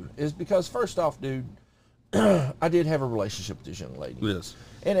wanted to is because, first off, dude, I did have a relationship with this young lady. Yes.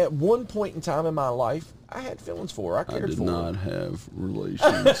 And at one point in time in my life, I had feelings for her. I cared for her. I did not have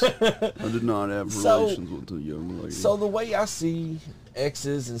relations. I did not have relations with the young lady. So the way I see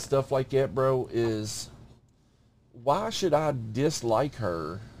exes and stuff like that, bro, is why should I dislike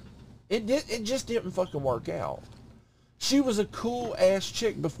her? It just didn't fucking work out. She was a cool ass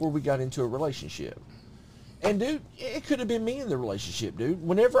chick before we got into a relationship. And, dude, it could have been me in the relationship, dude.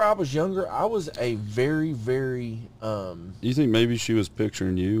 Whenever I was younger, I was a very, very... You think maybe she was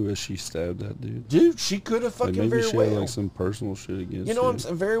picturing you as she stabbed that dude? Dude, she could have fucking maybe very she well. had, like, some personal shit against you know what I'm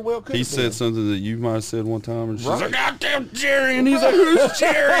saying? Very well could He have said been. something that you might have said one time, and she's Right. like, goddamn Jerry! And he's like, who's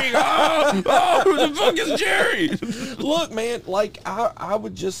Jerry? Oh, who the fuck is Jerry? Look, man, like, I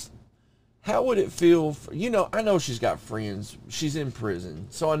would just... How would it feel... You know, I know she's got friends. She's in prison,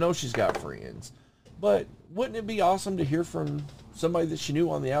 so I know she's got friends. But... Wouldn't it be awesome to hear from somebody that she knew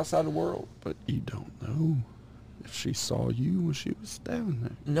on the outside of the world? But you don't know if she saw you when she was standing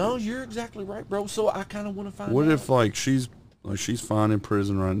there. No, you're exactly right, bro. So I kind of want to find out. What if, like, she's fine in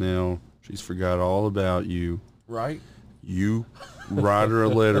prison right now. She's forgot all about you. Right. You write her a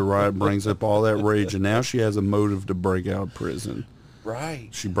letter, right? Brings up all that rage, and now she has a motive to break out of prison. Right.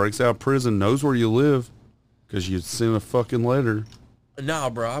 She breaks out of prison, knows where you live, because you sent a fucking letter. Nah,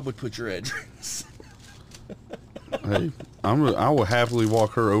 bro, I would put your address. Hey, I will happily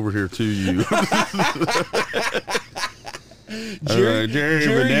walk her over here to you. Jerry,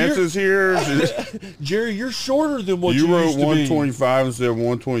 Vanessa's here. Jerry, you're shorter than what you You wrote used to be. 125 instead of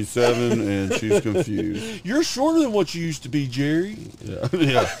 127, and she's confused. You're shorter than what you used to be, Jerry.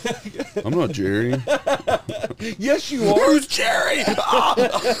 Yeah. I'm not Jerry. Yes, you are. Who's Jerry?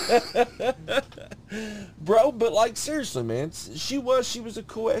 Bro, but like, seriously, man, she was a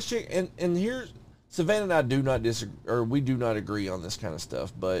cool ass chick. And here's, Savannah and I do not disagree, or we do not agree on this kind of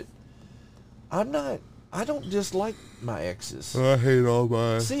stuff, but I don't dislike my exes. I hate all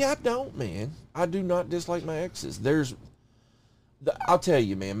mine. See, I don't, man. I do not dislike my exes. I'll tell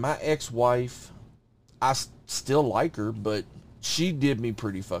you, man, my ex-wife, I still like her, but she did me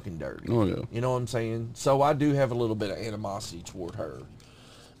pretty fucking dirty. Oh, yeah. You know what I'm saying? So I do have a little bit of animosity toward her.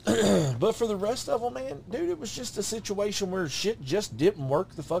 But for the rest of them, man, dude, it was just a situation where shit just didn't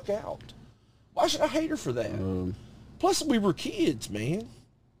work the fuck out. Why should I hate her for that? Plus, we were kids, man.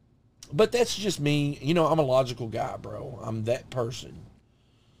 But that's just me. You know, I'm a logical guy, bro. I'm that person.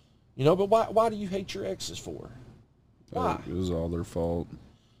 You know, but why do you hate your exes for? Why? It was all their fault.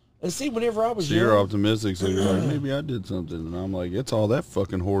 And see, whenever I was So young... you're optimistic, so you're like, maybe I did something. And I'm like, it's all that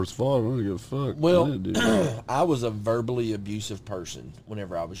fucking whore's fault. I don't give a fuck. Well, I didn't do that. I was a verbally abusive person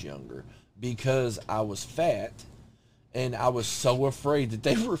whenever I was younger because I was fat and I was so afraid that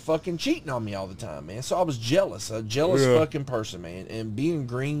they were fucking cheating on me all the time, man. So I was jealous, a jealous fucking person, man. And being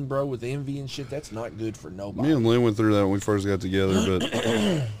green, bro, with envy and shit, that's not good for nobody. Me and Lynn went through that when we first got together,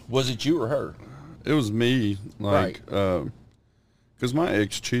 but Was it you or her? it was me. Like, Right. because my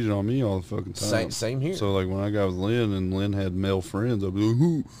ex cheated on me all the fucking time. Same here. So, like, when I got with Lynn and Lynn had male friends, I'd be like,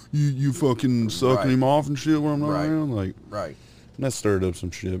 who, you fucking sucking Right. him off and shit when I'm not Right. around? Like, Right. and that stirred up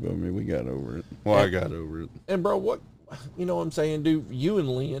some shit, but I mean, we got over it. Well, I got over it. And bro, what, you know what I'm saying, dude? You and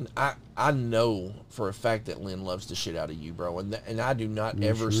Lynn, I know for a fact that Lynn loves the shit out of you, bro. And I do not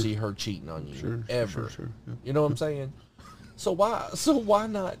ever see her cheating on you. Sure, Ever. sure, yeah. You know what I'm saying? So why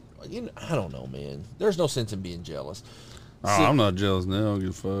not? You know, I don't know, man. There's no sense in being jealous. Oh, I'm not jealous now. I don't give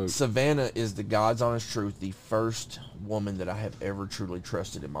a fuck. Savannah is the God's honest truth, the first woman that I have ever truly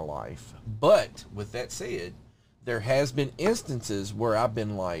trusted in my life. But with that said, there has been instances where I've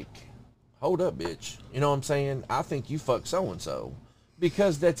been like, hold up, bitch. You know what I'm saying? I think you fuck so-and-so.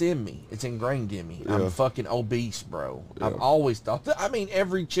 Because that's in me. It's ingrained in me. Yeah. I'm fucking obese, bro. Yeah. I've always thought that. I mean,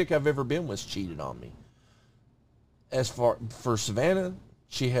 every chick I've ever been with cheated on me. As for Savannah,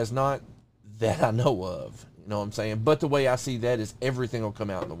 she has not, that I know of. You know what I'm saying? But the way I see that is everything will come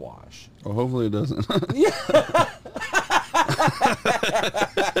out in the wash. Well, hopefully it doesn't.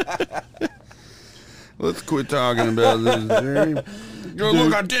 Let's quit talking about this, Jerry.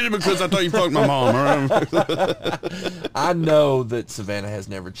 Look, I did it because I thought you fucked my mom. All right? I know that Savannah has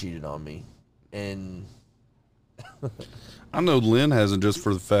never cheated on me. And I know Lynn hasn't, just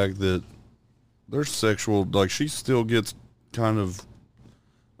for the fact that there's sexual, like, she still gets kind of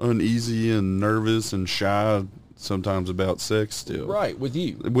uneasy and nervous and shy sometimes about sex still. Right, with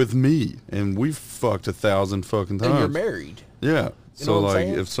you. With me. And we've fucked 1,000 fucking times. And you're married. Yeah. You So, know what I'm like,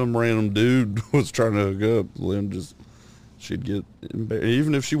 saying? if some random dude was trying to hook up, Lynn just, she'd get embarrassed.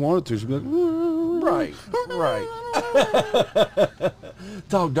 Even if she wanted to, she'd be like, Right, right.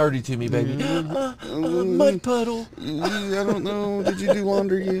 Talk dirty to me, baby. Mud puddle. I don't know. Did you do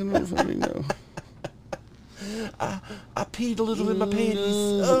laundry? I don't fucking know. I peed a little in my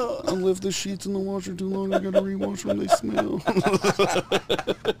panties. I left the sheets in the washer too long. I gotta rewash them. They smell. I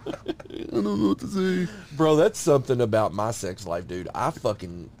don't know what to say. Bro, that's something about my sex life, dude. I'm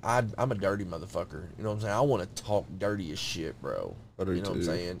a dirty motherfucker. You know what I'm saying? I want to talk dirty as shit, bro. I do you know what I'm too.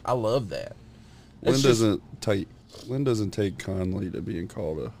 saying? I love that. Lynn It's just- doesn't take kindly to being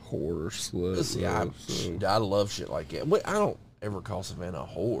called a whore or slut. See, though, so. I love shit like that. But I don't ever call Savannah a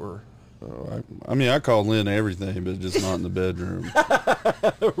whore. I mean, I call Lynn everything, but just not in the bedroom.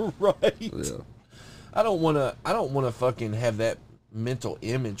 Right. Yeah. I don't want to fucking have that mental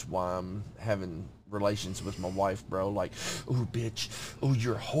image while I'm having relations with my wife, bro. Like, ooh, bitch. Ooh,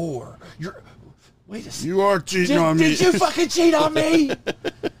 you're a whore. Wait a second. You are cheating on me. Did you fucking cheat on me?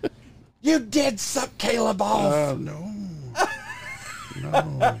 You did suck Caleb off. No.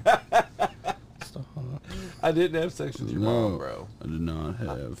 No. Stop. I didn't have sex with your mom, bro. I did not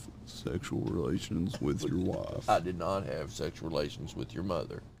have sexual relations with your wife. I did not have sexual relations with your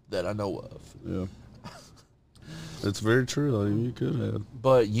mother that I know of. Yeah. It's very true. I mean, you could have.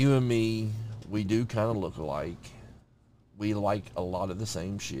 But you and me, we do kind of look alike. We like a lot of the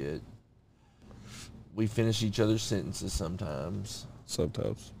same shit. We finish each other's sentences sometimes.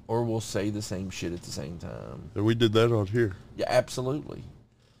 Sometimes. Or we'll say the same shit at the same time. And we did that on here. Yeah, absolutely.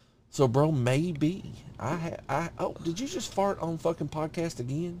 So, bro, maybe oh, did you just fart on fucking podcast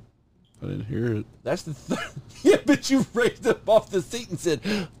again? I didn't hear it. That's the yeah, but you raised up off the seat and said,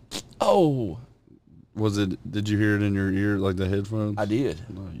 oh. Did you hear it in your ear, like the headphones? I did.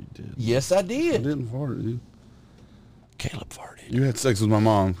 No, you did. Yes, I I did. didn't fart, dude. Caleb farted. You had sex with my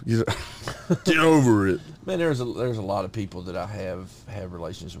mom. Get over it. Man, there's a lot of people that I have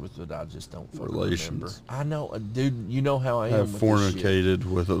relations with that I just don't fucking remember. I know, dude. You know how I am. I've with this shit. fornicated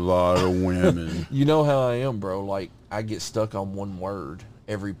with a lot of women. You know how I am, bro. Like, I get stuck on one word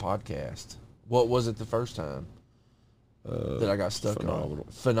every podcast. What was it the first time that I got stuck phenomenal.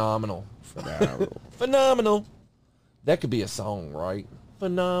 on? Phenomenal. Phenomenal. Phenomenal. That could be a song, right?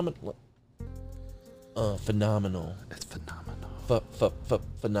 Phenomenal. Phenomenal. It's phenomenal.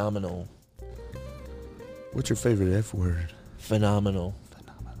 Phenomenal. What's your favorite F word? Phenomenal.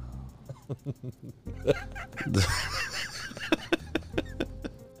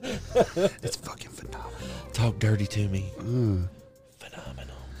 It's fucking phenomenal. Talk dirty to me. Mm.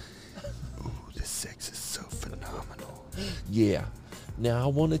 Phenomenal. Ooh, this sex is so phenomenal. Yeah. Now I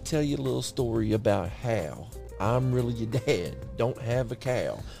want to tell you a little story about how I'm really your dad. Don't have a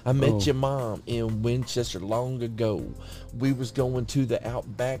cow. I met your mom in Winchester long ago. We was going to the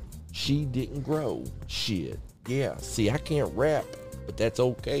Outback. She didn't grow. Shit. Yeah. See, I can't rap, but that's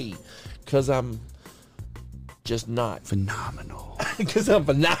okay. Because I'm just not. Phenomenal. Because I'm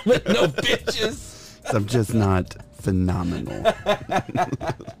phenomenal, bitches. I'm just not phenomenal.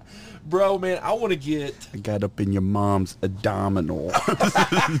 Bro, man, I want to get... I got up in your mom's abdominal.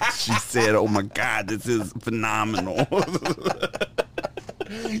 She said, oh my God, this is phenomenal.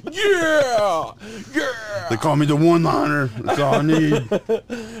 Yeah! Yeah! They call me the one-liner. That's all I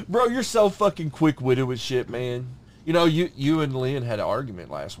need. Bro, you're so fucking quick-witted with shit, man. You know, you and Lynn had an argument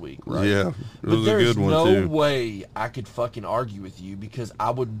last week, right? Yeah, it But was a there's good one, no too. way I could fucking argue with you because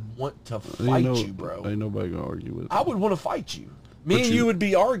I would want to fight you, bro. Ain't nobody gonna argue with it. I would want to fight you. Me But and you- you would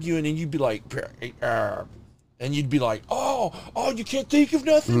be arguing, and you'd be like, and you'd be like, oh, you can't think of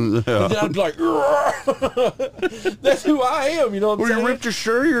nothing? Yeah. And then I'd be like, that's who I am, you know what I'm Well, saying? you ripped your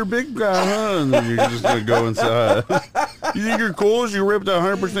shirt, you're a big guy, huh? And then you're just gonna go inside. You think you're cool as you ripped a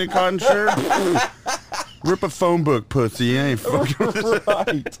 100% cotton shirt? Rip a phone book, pussy. You ain't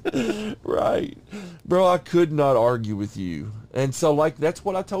fucking... Right. Bro, I could not argue with you. And so, like, that's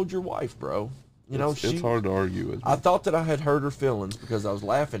what I told your wife, bro. You know, it's hard to argue with. I thought that I had hurt her feelings because I was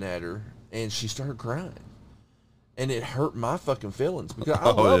laughing at her, and she started crying. And it hurt my fucking feelings because I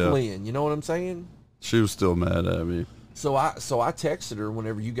love Lynn. You know what I'm saying? She was still mad at me. So I texted her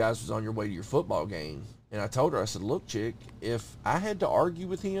whenever you guys was on your way to your football game, and I told her, I said, look, chick, if I had to argue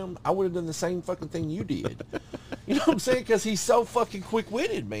with him, I would have done the same fucking thing you did. You know what I'm saying? Because he's so fucking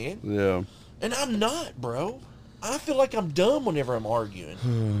quick-witted, man. Yeah. And I'm not, bro. I feel like I'm dumb whenever I'm arguing.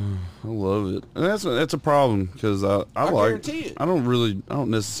 I love it, and that's a problem because I guarantee it. I don't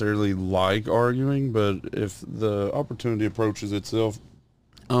necessarily like arguing, but if the opportunity approaches itself,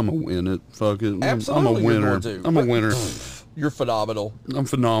 I'm gonna win it. Fuck it, Absolutely, I'm a winner. you're going to. I'm a winner. You're phenomenal. I'm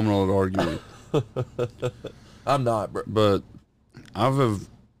phenomenal at arguing, I'm not, bro. but I've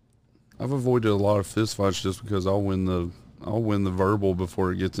avoided a lot of fist fights just because I'll win the verbal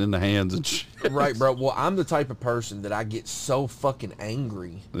before it gets into hands and shit. Right, bro. Well, I'm the type of person that I get so fucking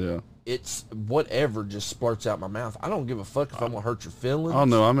angry. Yeah. It's whatever just splurts out my mouth. I don't give a fuck if I'm gonna hurt your feelings. Oh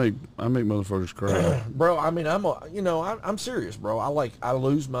no, I make motherfuckers cry. Bro, I mean, I'm serious, bro. I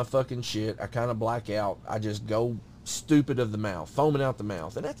lose my fucking shit. I kind of black out. I just go stupid of the mouth, foaming out the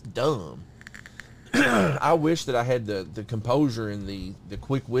mouth, and that's dumb. I wish that I had the composure and the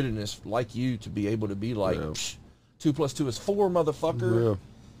quick-wittedness like you to be able to be like, Yeah. 2 + 2 is 4, motherfucker. Yeah.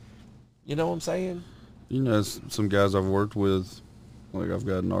 You know what I'm saying? You know, some guys I've worked with, like I've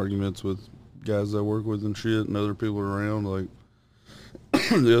gotten arguments with guys I work with and shit, and other people around. Like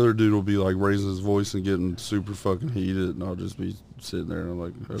the other dude will be like raising his voice and getting super fucking heated, and I'll just be sitting there and I'm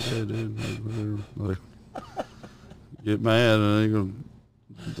like, okay, dude, like, get mad, and it ain't gonna.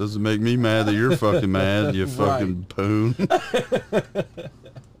 Doesn't make me mad that you're fucking mad, you fucking poon.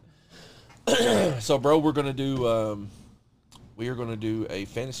 So, bro, we are gonna do a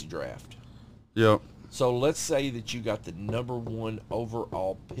fantasy draft. Yep. So let's say that you got the number 1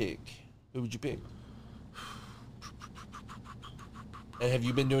 overall pick. Who would you pick? And have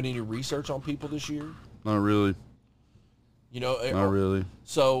you been doing any research on people this year? Not really. You know, Not really.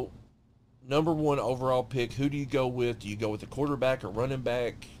 So, number 1 overall pick. Who do you go with? Do you go with a quarterback or running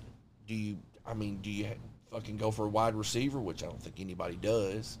back? Do you fucking go for a wide receiver, which I don't think anybody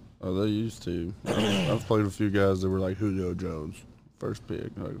does? Oh, they used to. I've played a few guys that were like Julio Jones, first pick.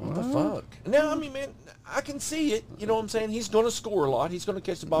 Like, What the fuck? No, I mean, man, I can see it. You know what I'm saying? He's going to score a lot. He's going to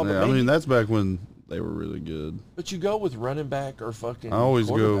catch the ball. Yeah, but I mean, that's back when they were really good. But you go with running back or fucking I always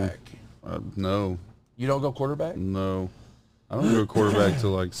quarterback. No, You don't go quarterback? no. I don't go quarterback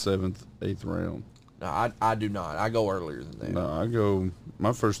till like 7th, 8th round. No, I do not. I go earlier than that. No, I go,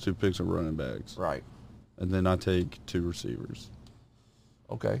 my first 2 picks are running backs. Right. And then I take 2 receivers.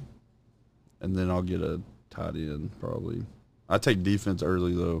 Okay. And then I'll get a tight end probably. I take defense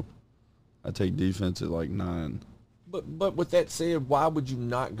early though. I take defense at like 9. But with that said, why would you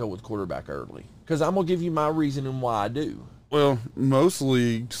not go with quarterback early? Because I'm going to give you my reasoning why I do. Well, most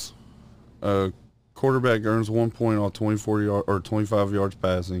leagues, quarterback earns 1 point on 25 yards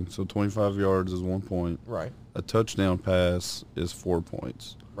passing. So 25 yards is 1 point. Right. A touchdown pass is 4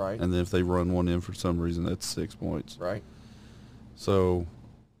 points. Right. And then if they run one in for some reason, that's 6 points. Right. So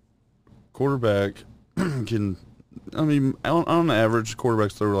quarterback can, I mean, on average,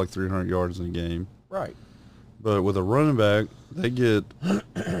 quarterbacks throw like 300 yards in a game. Right. But with a running back, they get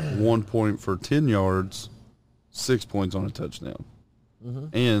 1 point for 10 yards, 6 points on a touchdown. Mm-hmm.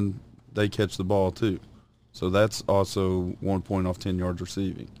 And they catch the ball too. So that's also 1 point off 10 yards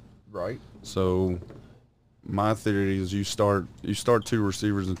receiving. Right. So my theory is you start 2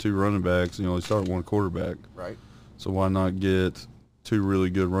 receivers and 2 running backs, and you only start 1 quarterback. Right. So why not get 2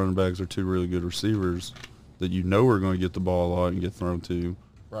 really good running backs or 2 really good receivers that you know are going to get the ball a lot and get thrown to?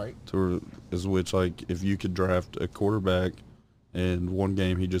 Right. Is which, like, if you could draft a quarterback and one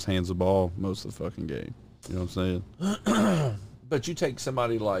game he just hands the ball most of the fucking game. You know what I'm saying? But you take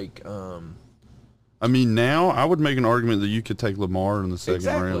somebody like I mean, now I would make an argument that you could take Lamar in the second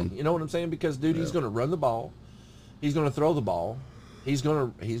round. You know what I'm saying? Because dude, he's going to run the ball. He's going to throw the ball. He's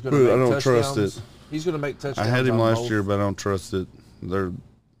going to But make I don't touchdowns. trust it. He's going to make touchdowns. I had him on last both. year, but I don't trust it. Their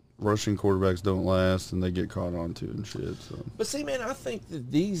rushing quarterbacks don't last, and they get caught on to it and shit. So. But see, man, I think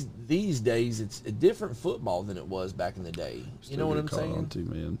that these days it's a different football than it was back in the day. You know what I'm saying? On to,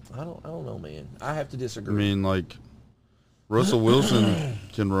 man. I don't know, man. I have to disagree. I mean, like, Russell Wilson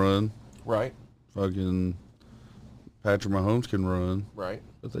can run. Right. Fucking Patrick Mahomes can run. Right.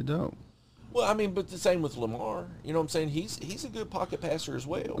 But they don't. Well, I mean, but the same with Lamar. You know what I'm saying? He's a good pocket passer as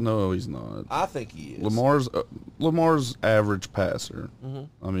well. No, he's not. I think he is. Lamar's average passer.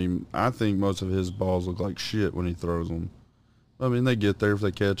 Mm-hmm. I mean, I think most of his balls look like shit when he throws them. I mean, they get there if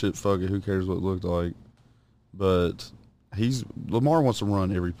they catch it. Fuck it, who cares what it looked like? But Lamar wants to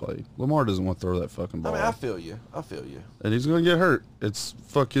run every play. Lamar doesn't want to throw that fucking ball. I mean, I feel you. And he's gonna get hurt. It's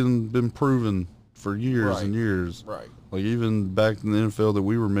fucking been proven for years Right. and years. Right. Like, even back in the NFL that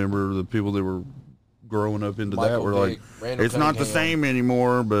we remember, the people that were growing up into Michael that were Vick, like, Randall it's not the Cunningham. same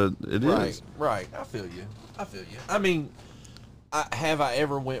anymore, but it Right. is. Right. I feel you. I mean, have I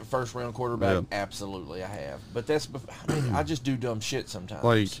ever went first round quarterback? Yeah. Absolutely, I have. But I just do dumb shit sometimes.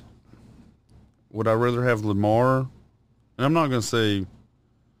 Like, would I rather have Lamar? And I'm not going to say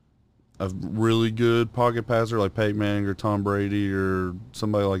a really good pocket passer like Peyton Manning or Tom Brady or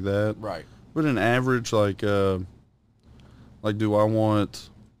somebody like that. Right. But an average, like do I want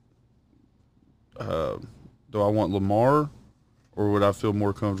Lamar, or would I feel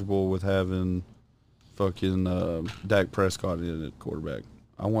more comfortable with having fucking Dak Prescott in at quarterback?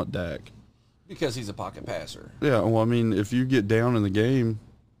 I want Dak. Because he's a pocket passer. Yeah, well, I mean, if you get down in the game,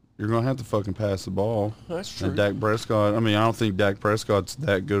 you're going to have to fucking pass the ball. That's true. And Dak Prescott, I mean, I don't think Dak Prescott's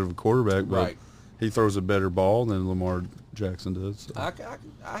that good of a quarterback, but Right. he throws a better ball than Lamar Jackson does. So.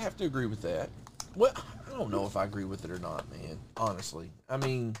 I have to agree with that. Well, I don't know if I agree with it or not, man. Honestly. I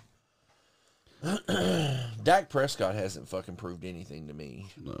mean, Dak Prescott hasn't fucking proved anything to me.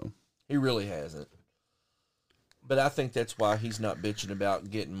 No. He really hasn't. But I think that's why he's not bitching about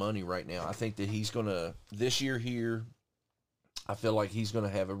getting money right now. I think that he's going to, this year here, I feel like he's going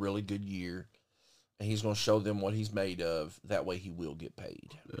to have a really good year. And he's going to show them what he's made of. That way he will get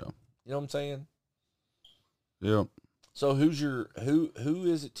paid. Yeah. You know what I'm saying? Yeah. So who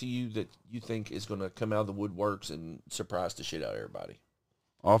is it to you that you think is going to come out of the woodworks and surprise the shit out of everybody?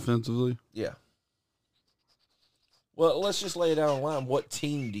 Offensively? Yeah. Well, let's just lay it out on line. What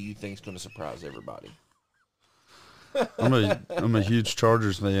team do you think is going to surprise everybody? I'm a huge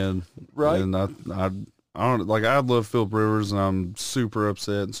Chargers fan. Right. And I don't like, I love Phillip Rivers, and I'm super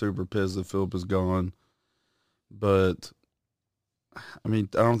upset and super pissed that Phillip is gone. But I mean,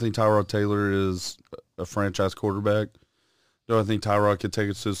 I don't think Tyrod Taylor is a franchise quarterback. Do I think Tyrod could take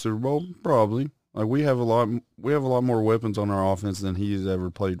us to the Super Bowl? Probably. Like, we have a lot more weapons on our offense than he's ever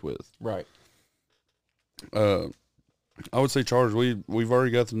played with. Right. I would say Chargers. We've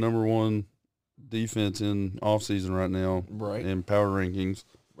already got the number one defense in offseason right now. Right. In power rankings.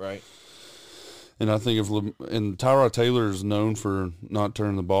 Right. And I think and Tyrod Taylor is known for not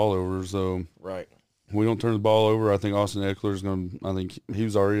turning the ball over, so Right. we don't turn the ball over. I think Austin Eckler is going to, I think he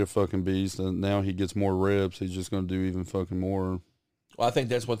was already a fucking beast, and now he gets more reps. He's just going to do even fucking more. Well, I think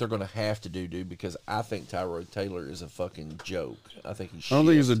that's what they're going to have to do, dude, because I think Tyrod Taylor is a fucking joke. I think he's shit. I don't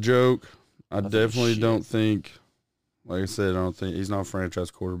think he's a joke. I think definitely he's don't think, like I said, I don't think he's not a franchise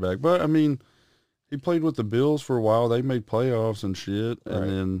quarterback. But, I mean, he played with the Bills for a while. They made playoffs and shit. Right. And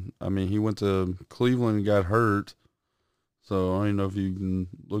then, I mean, he went to Cleveland and got hurt. So I don't even know if you can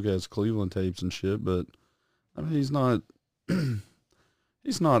look at his Cleveland tapes and shit, but I mean,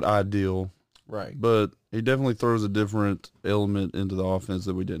 he's not ideal. Right. But he definitely throws a different element into the offense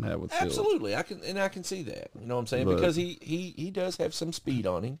that we didn't have with Phil. Absolutely. I can see that. You know what I'm saying? But- because he does have some speed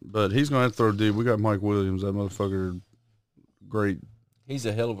on him. But he's going to have to throw deep. We got Mike Williams. That motherfucker, great. He's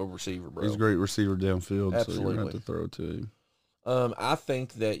a hell of a receiver, bro. He's a great receiver downfield, so you're going to Absolutely. have to throw it to him. I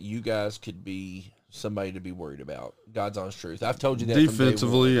think that you guys could be somebody to be worried about. God's honest truth. I've told you that from day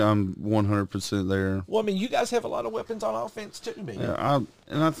Defensively, one. I'm 100% there. Well, I mean, you guys have a lot of weapons on offense too, man. Yeah,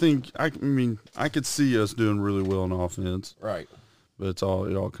 I think I could see us doing really well on offense, Right. but it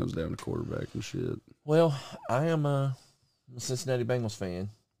all comes down to quarterback and shit. Well, I am a Cincinnati Bengals fan,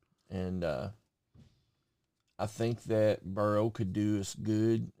 and I think that Burrow could do us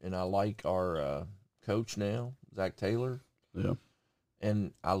good, and I like our coach now, Zach Taylor. Yeah.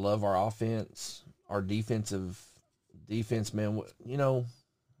 And I love our offense, our defense, man. You know,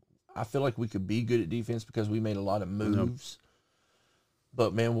 I feel like we could be good at defense because we made a lot of moves.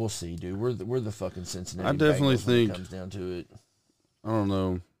 But man, we'll see, dude. We're the fucking Cincinnati. I definitely Bengals when it think- comes down to it. I don't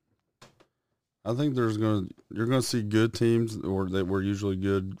know. I think you're gonna see good teams or that were usually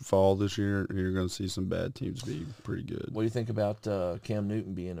good fall this year. And you're gonna see some bad teams be pretty good. What do you think about Cam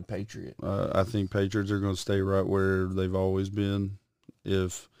Newton being a Patriot? I think Patriots are gonna stay right where they've always been.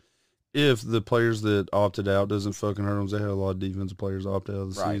 If the players that opted out doesn't fucking hurt them, they had a lot of defensive players opt out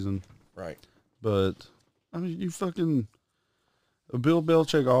of the Right. season. Right. But I mean, a Bill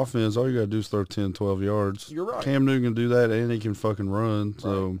Belichick offense, all you gotta do is throw 10, 12 yards. You're right. Cam Newton can do that, and he can fucking run.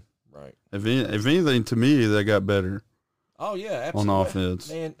 So Right. if anything, to me, they got better Oh yeah, on absolutely. offense.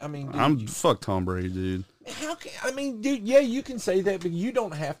 Man, I mean, dude, Fuck Tom Brady, dude. dude, yeah, you can say that, but you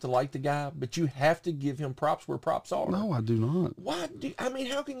don't have to like the guy, but you have to give him props where props are. No, I do not. Why?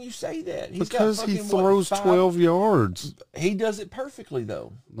 How can you say that? Because he fucking, throws 12 yards. He does it perfectly,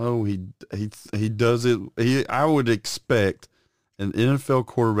 though. No, he does it. I would expect an NFL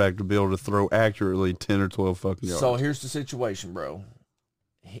quarterback to be able to throw accurately 10 or 12 fucking yards. So here's the situation, bro.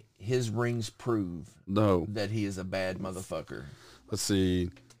 His rings prove No. that he is a bad motherfucker. Let's see.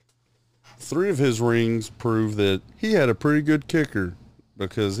 3 of his rings prove that he had a pretty good kicker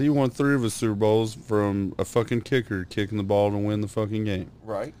because he won 3 of his Super Bowls from a fucking kicker kicking the ball to win the fucking game.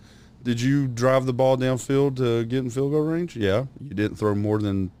 Right. Did you drive the ball downfield to get in field goal range? Yeah. You didn't throw more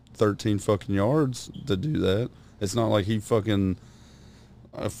than 13 fucking yards to do that. It's not like he fucking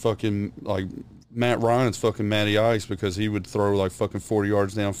like Matt Ryan's fucking Matty Ice because he would throw like fucking 40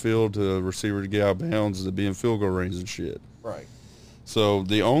 yards downfield to a receiver to get out of bounds to be in field goal range and shit. Right. So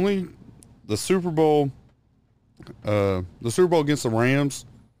the Super Bowl against the Rams,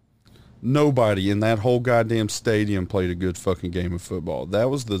 nobody in that whole goddamn stadium played a good fucking game of football. That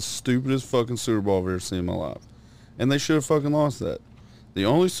was the stupidest fucking Super Bowl I've ever seen in my life. And they should have fucking lost that. The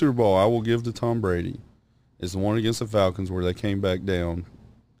only Super Bowl I will give to Tom Brady is the one against the Falcons where they came back down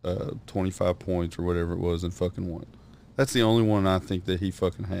 25 points or whatever it was and fucking won. That's the only one I think that he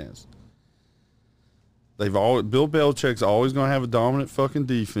fucking has. Bill Belichick's always going to have a dominant fucking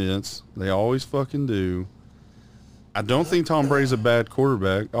defense. They always fucking do. I don't think Tom Brady's a bad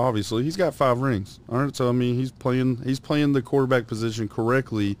quarterback. Obviously, he's got 5 rings. All right, so I mean, he's playing the quarterback position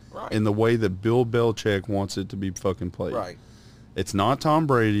correctly in the way that Bill Belichick wants it to be fucking played. Right. It's not Tom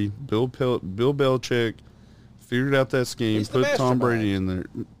Brady. Bill Belichick figured out that scheme, put Tom Brady in there.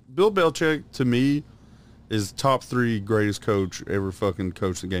 Bill Belichick, to me, is top 3 greatest coach ever fucking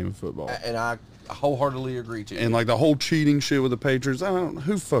coached the game of football. And I wholeheartedly agree to you. And like the whole cheating shit with the Patriots,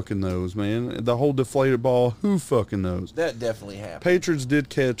 who fucking knows, man? The whole deflated ball, who fucking knows? That definitely happened. Patriots did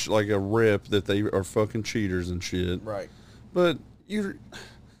catch like a rep that they are fucking cheaters and shit. Right. But you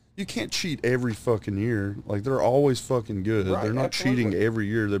can't cheat every fucking year. Like, they're always fucking good. Right, They're not absolutely. cheating every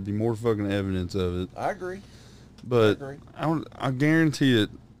year. There'd be more fucking evidence of it. I agree. But I guarantee it.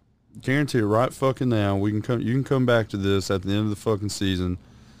 Guarantee it right fucking now. You can come back to this at the end of the fucking season.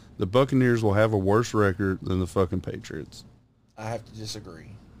 The Buccaneers will have a worse record than the fucking Patriots. I have to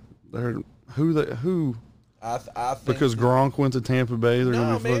disagree. Who? I think Because Gronk went to Tampa Bay, they're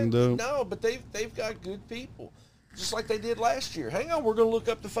gonna be fucking dope. No, but they've got good people, just like they did last year. Hang on, we're gonna look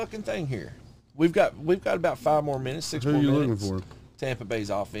up the fucking thing here. We've got about 5 more minutes, 6 Who more are you minutes. looking for? Tampa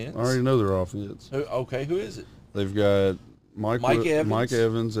Bay's offense. I already know their offense. Who is it? They've got Mike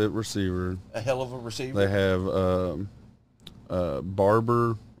Evans at receiver. A hell of a receiver. They have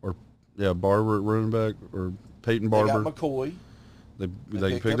Barber at running back, or Peyton Barber. They got McCoy. They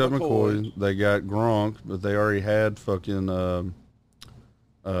picked up McCoy. They got Gronk, but they already had fucking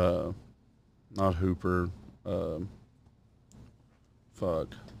not Hooper.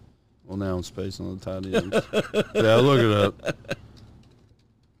 Fuck. Well, now I'm spacing on the tight ends. Yeah, look it up.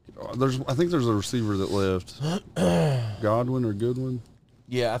 I think there's a receiver that left. Godwin or Goodwin?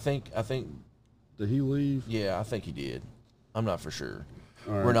 Yeah, I think. Did he leave? Yeah, I think he did. I'm not for sure.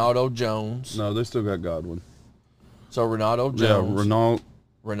 All right. Ronaldo Jones. No, they still got Godwin. So Ronaldo Jones. Yeah,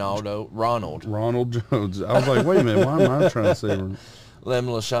 Ronald Jones. I was like, wait a minute, why am I trying to say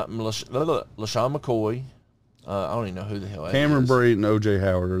LaShawn McCoy. I don't even know who the hell that Cameron is. Brate and O.J.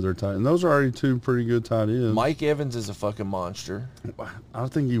 Howard are their tight ends. Those are already 2 pretty good tight ends. Mike Evans is a fucking monster. I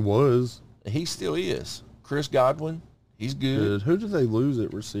think he was. He still is. Chris Godwin, he's good. Who did they lose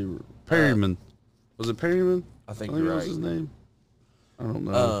at receiver? Perryman. Was it Perryman? I think that you're was right. his name. I don't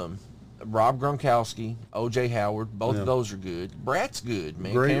know. Rob Gronkowski, O.J. Howard, both of those are good. Brat's good,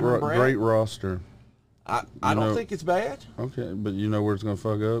 man. Great roster. I don't think it's bad. Okay, but you know where it's going to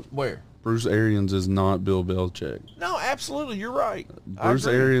fuck up? Where? Bruce Arians is not Bill Belichick. No, absolutely, you're right. Bruce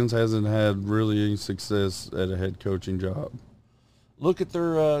Arians hasn't had really any success at a head coaching job. Look at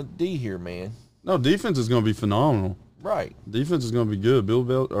their D here, man. No, defense is going to be phenomenal. Right. Defense is going to be good.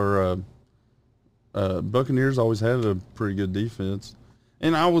 Buccaneers always had a pretty good defense.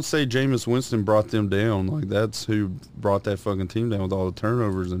 And I would say Jameis Winston brought them down. Like, that's who brought that fucking team down with all the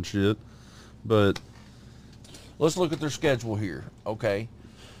turnovers and shit. But let's look at their schedule here, okay?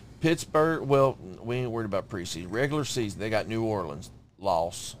 Pittsburgh, well, we ain't worried about preseason. Regular season, they got New Orleans,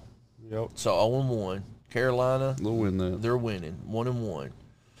 loss. Yep. So 0-1. Carolina, they'll win that. They're winning, 1-1.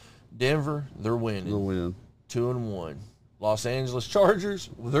 Denver, they're winning. They'll win. 2-1. Los Angeles Chargers,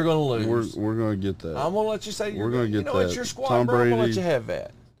 they're going to lose. We're going to get that. I'm going to let you say we're going to get that. It's your squad, Tom bro. Brady, I'm going to let you have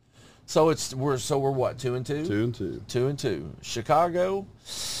that. So we're what, 2-2? 2-2. 2-2. Chicago,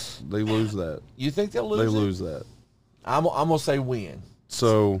 they lose that. You think they'll lose? They lose that. I'm going to say win.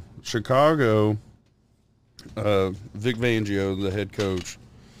 So Chicago, Vic Fangio, the head coach,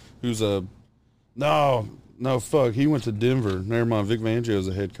 who's he went to Denver. Never mind, Vic Fangio is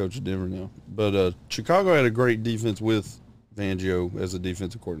the head coach of Denver now. But Chicago had a great defense with Fangio as a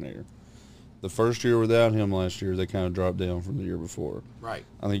defensive coordinator. The first year without him last year, they kind of dropped down from the year before. Right.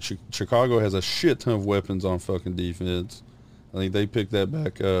 I think Chicago has a shit ton of weapons on fucking defense. I think they picked that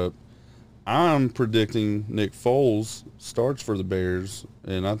back up. I'm predicting Nick Foles starts for the Bears,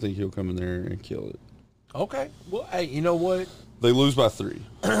 and I think he'll come in there and kill it. Okay. Well, hey, you know what? They lose by 3.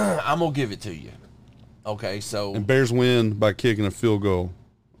 I'm going to give it to you. Okay, so... And Bears win by kicking a field goal.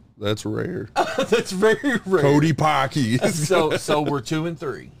 That's rare. That's very rare. Cody Pocky. So we're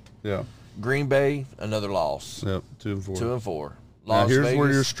 2-3. Yeah. Green Bay, another loss. Yep. 2-4. 2-4. Now here's Vegas,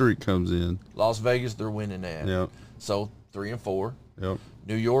 where your streak comes in. Las Vegas, they're winning that. Yep. So 3-4. Yep.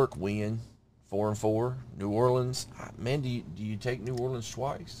 New York win 4-4. New Orleans, man, do you take New Orleans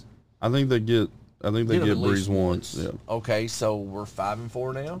twice? I think they get Get them at Breeze least once. Yeah. Okay, so we're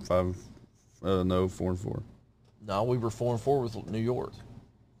 5-4 now. 4-4. No, we were 4-4 with New York.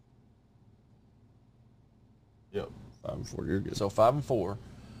 Yep. 5-4. You're good. So 5-4.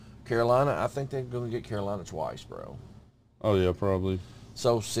 Carolina, I think they're going to get Carolina twice, bro. Oh yeah, probably.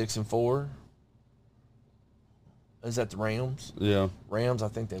 So 6-4. Is that the Rams? Yeah. Rams, I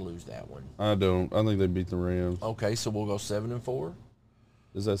think they lose that one. I don't. I think they beat the Rams. Okay, so we'll go 7-4.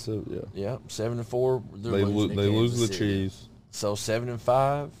 Is that so? Yeah. Yeah, 7-4. They lose the Chiefs. So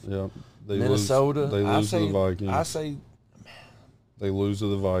 7-5. Yep. They Minnesota. They lose to the Vikings. I say they lose to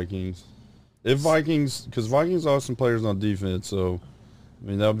the Vikings. If Vikings, because Vikings lost some players on defense, so I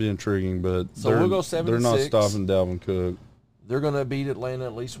mean that would be intriguing. But So we'll go 7-6. They're not stopping Dalvin Cook. they're going to beat Atlanta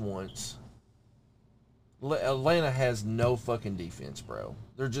at least once. Atlanta has no fucking defense, bro.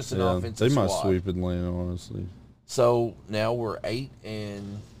 They're just an offensive They might squad. sweep Atlanta, honestly. So now we're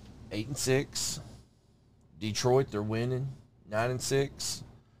 8-6. Detroit, they're winning 9-6.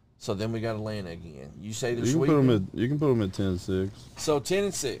 So then we got Atlanta again. You say they're sweeping. You can put them at 10-6. So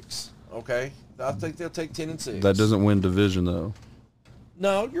 10-6. Okay, I think they'll take 10-6. That doesn't win division though.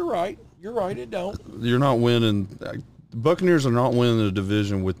 No, you're right. You're right. It don't. You're not winning. The Buccaneers are not winning the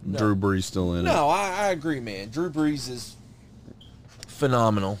division with Drew Brees still in it. No, I agree, man. Drew Brees is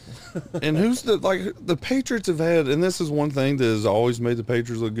phenomenal. And who's the Patriots have had, and this is one thing that has always made the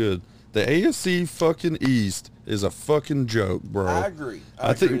Patriots look good. The AFC fucking East is a fucking joke, bro. I agree.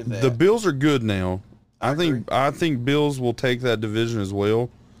 I agree think with that. the Bills are good now. I agree. think Bills will take that division as well.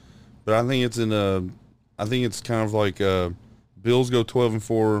 But I think it's kind of like Bills go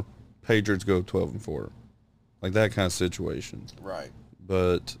 12-4, Patriots go 12-4. Like that kind of situation. Right.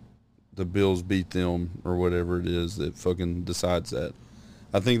 But the Bills beat them or whatever it is that fucking decides that.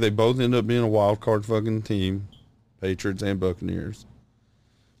 I think they both end up being a wild card fucking team, Patriots and Buccaneers.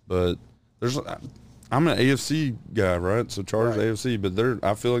 But I'm an AFC guy, right? So Chargers Right. AFC, but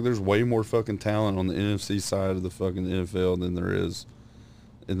I feel like there's way more fucking talent on the NFC side of the fucking NFL than there is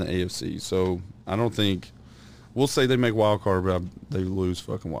in the AFC. So I don't think we'll say they make wild card, but they lose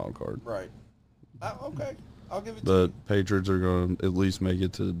fucking wild card. Right. Okay. I'll give it to But you. Patriots are going to at least make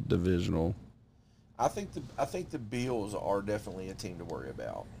it to divisional. I think the Bills are definitely a team to worry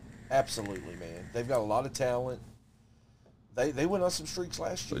about. Absolutely, man. They've got a lot of talent. They went on some streaks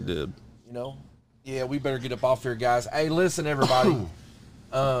last year. They did. You know? Yeah, we better get up off here, guys. Hey, listen, everybody.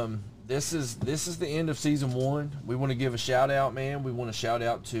 This is the end of season 1. We want to give a shout out, man. We want to shout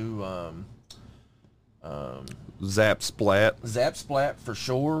out to Zap Splat. Zap Splat for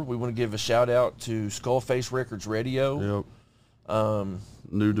sure. We want to give a shout out to Skullface Records Radio. Yep.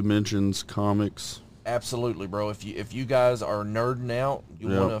 New Dimensions Comics. Absolutely, bro. If you guys are nerding out, you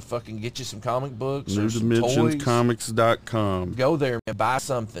Yep. want to fucking get you some comic books or some toys, NewDimensionsComics.com. go there and buy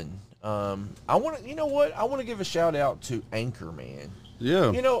something. I want to, you know what? I want to give a shout out to Anchor, man.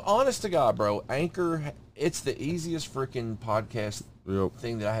 Yeah. You know, honest to God, bro, Anchor, it's the easiest freaking podcast Yep.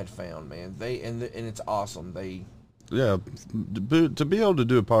 thing that I had found, man. And it's awesome. Yeah. To be able to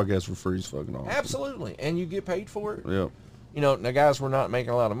do a podcast for free is fucking awesome. Absolutely, and you get paid for it. Yep. You know, now guys, we're not making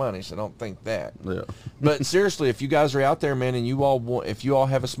a lot of money, so don't think that. Yeah. But seriously, if you guys are out there, man, and if you all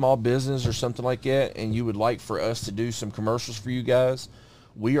have a small business or something like that, and you would like for us to do some commercials for you guys,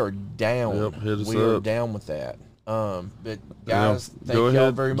 we are down. Yep, hit us we are up. down with that. But guys, thank go y'all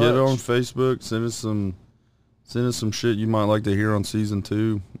ahead, very much. Get on Facebook. Send us some shit you might like to hear on season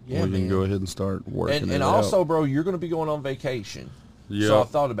 2. Yeah, we can man. go ahead and start working it And out. also, bro, you're going to be going on vacation. Yeah. So I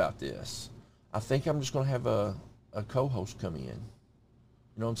thought about this. I think I'm just going to have a co-host come in. You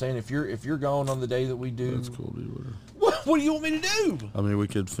know what I'm saying? If you're gone on the day that we do, That's cool, dude. what do you want me to do? I mean, we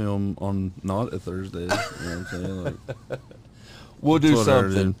could film on not a Thursday. You know what I'm saying? Like, We'll do That's what I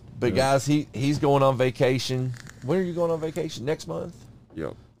something. did. But Yeah. guys, he's going on vacation. When are you going on vacation? Next month?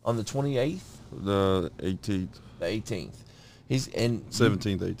 yep. On the 28th? The 18th, The 18th. He's and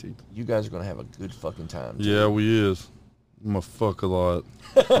 17th, 18th. you guys are going to have a good fucking time. too. Yeah, we is. I'm gonna fuck a lot.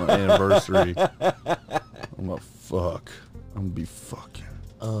 On my anniversary. I'm gonna fuck. I'm gonna be fucking.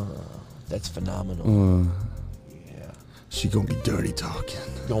 That's phenomenal. Yeah. She gonna be dirty talking.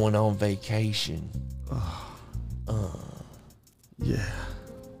 Going on vacation. Yeah.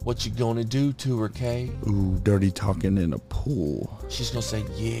 What you gonna do to her, Kay? Ooh, dirty talking in a pool. She's gonna say,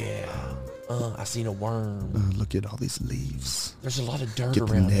 yeah. I seen a worm. Look at all these leaves. There's a lot of dirt Get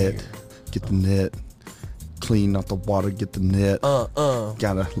the around net. here. Get the net. Clean out the water. Get the net.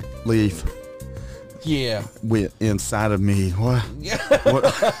 Gotta leave. Yeah. Went inside of me. What? What?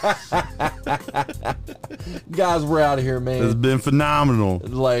 Guys, we're out of here, man. It's been phenomenal.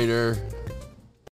 Later.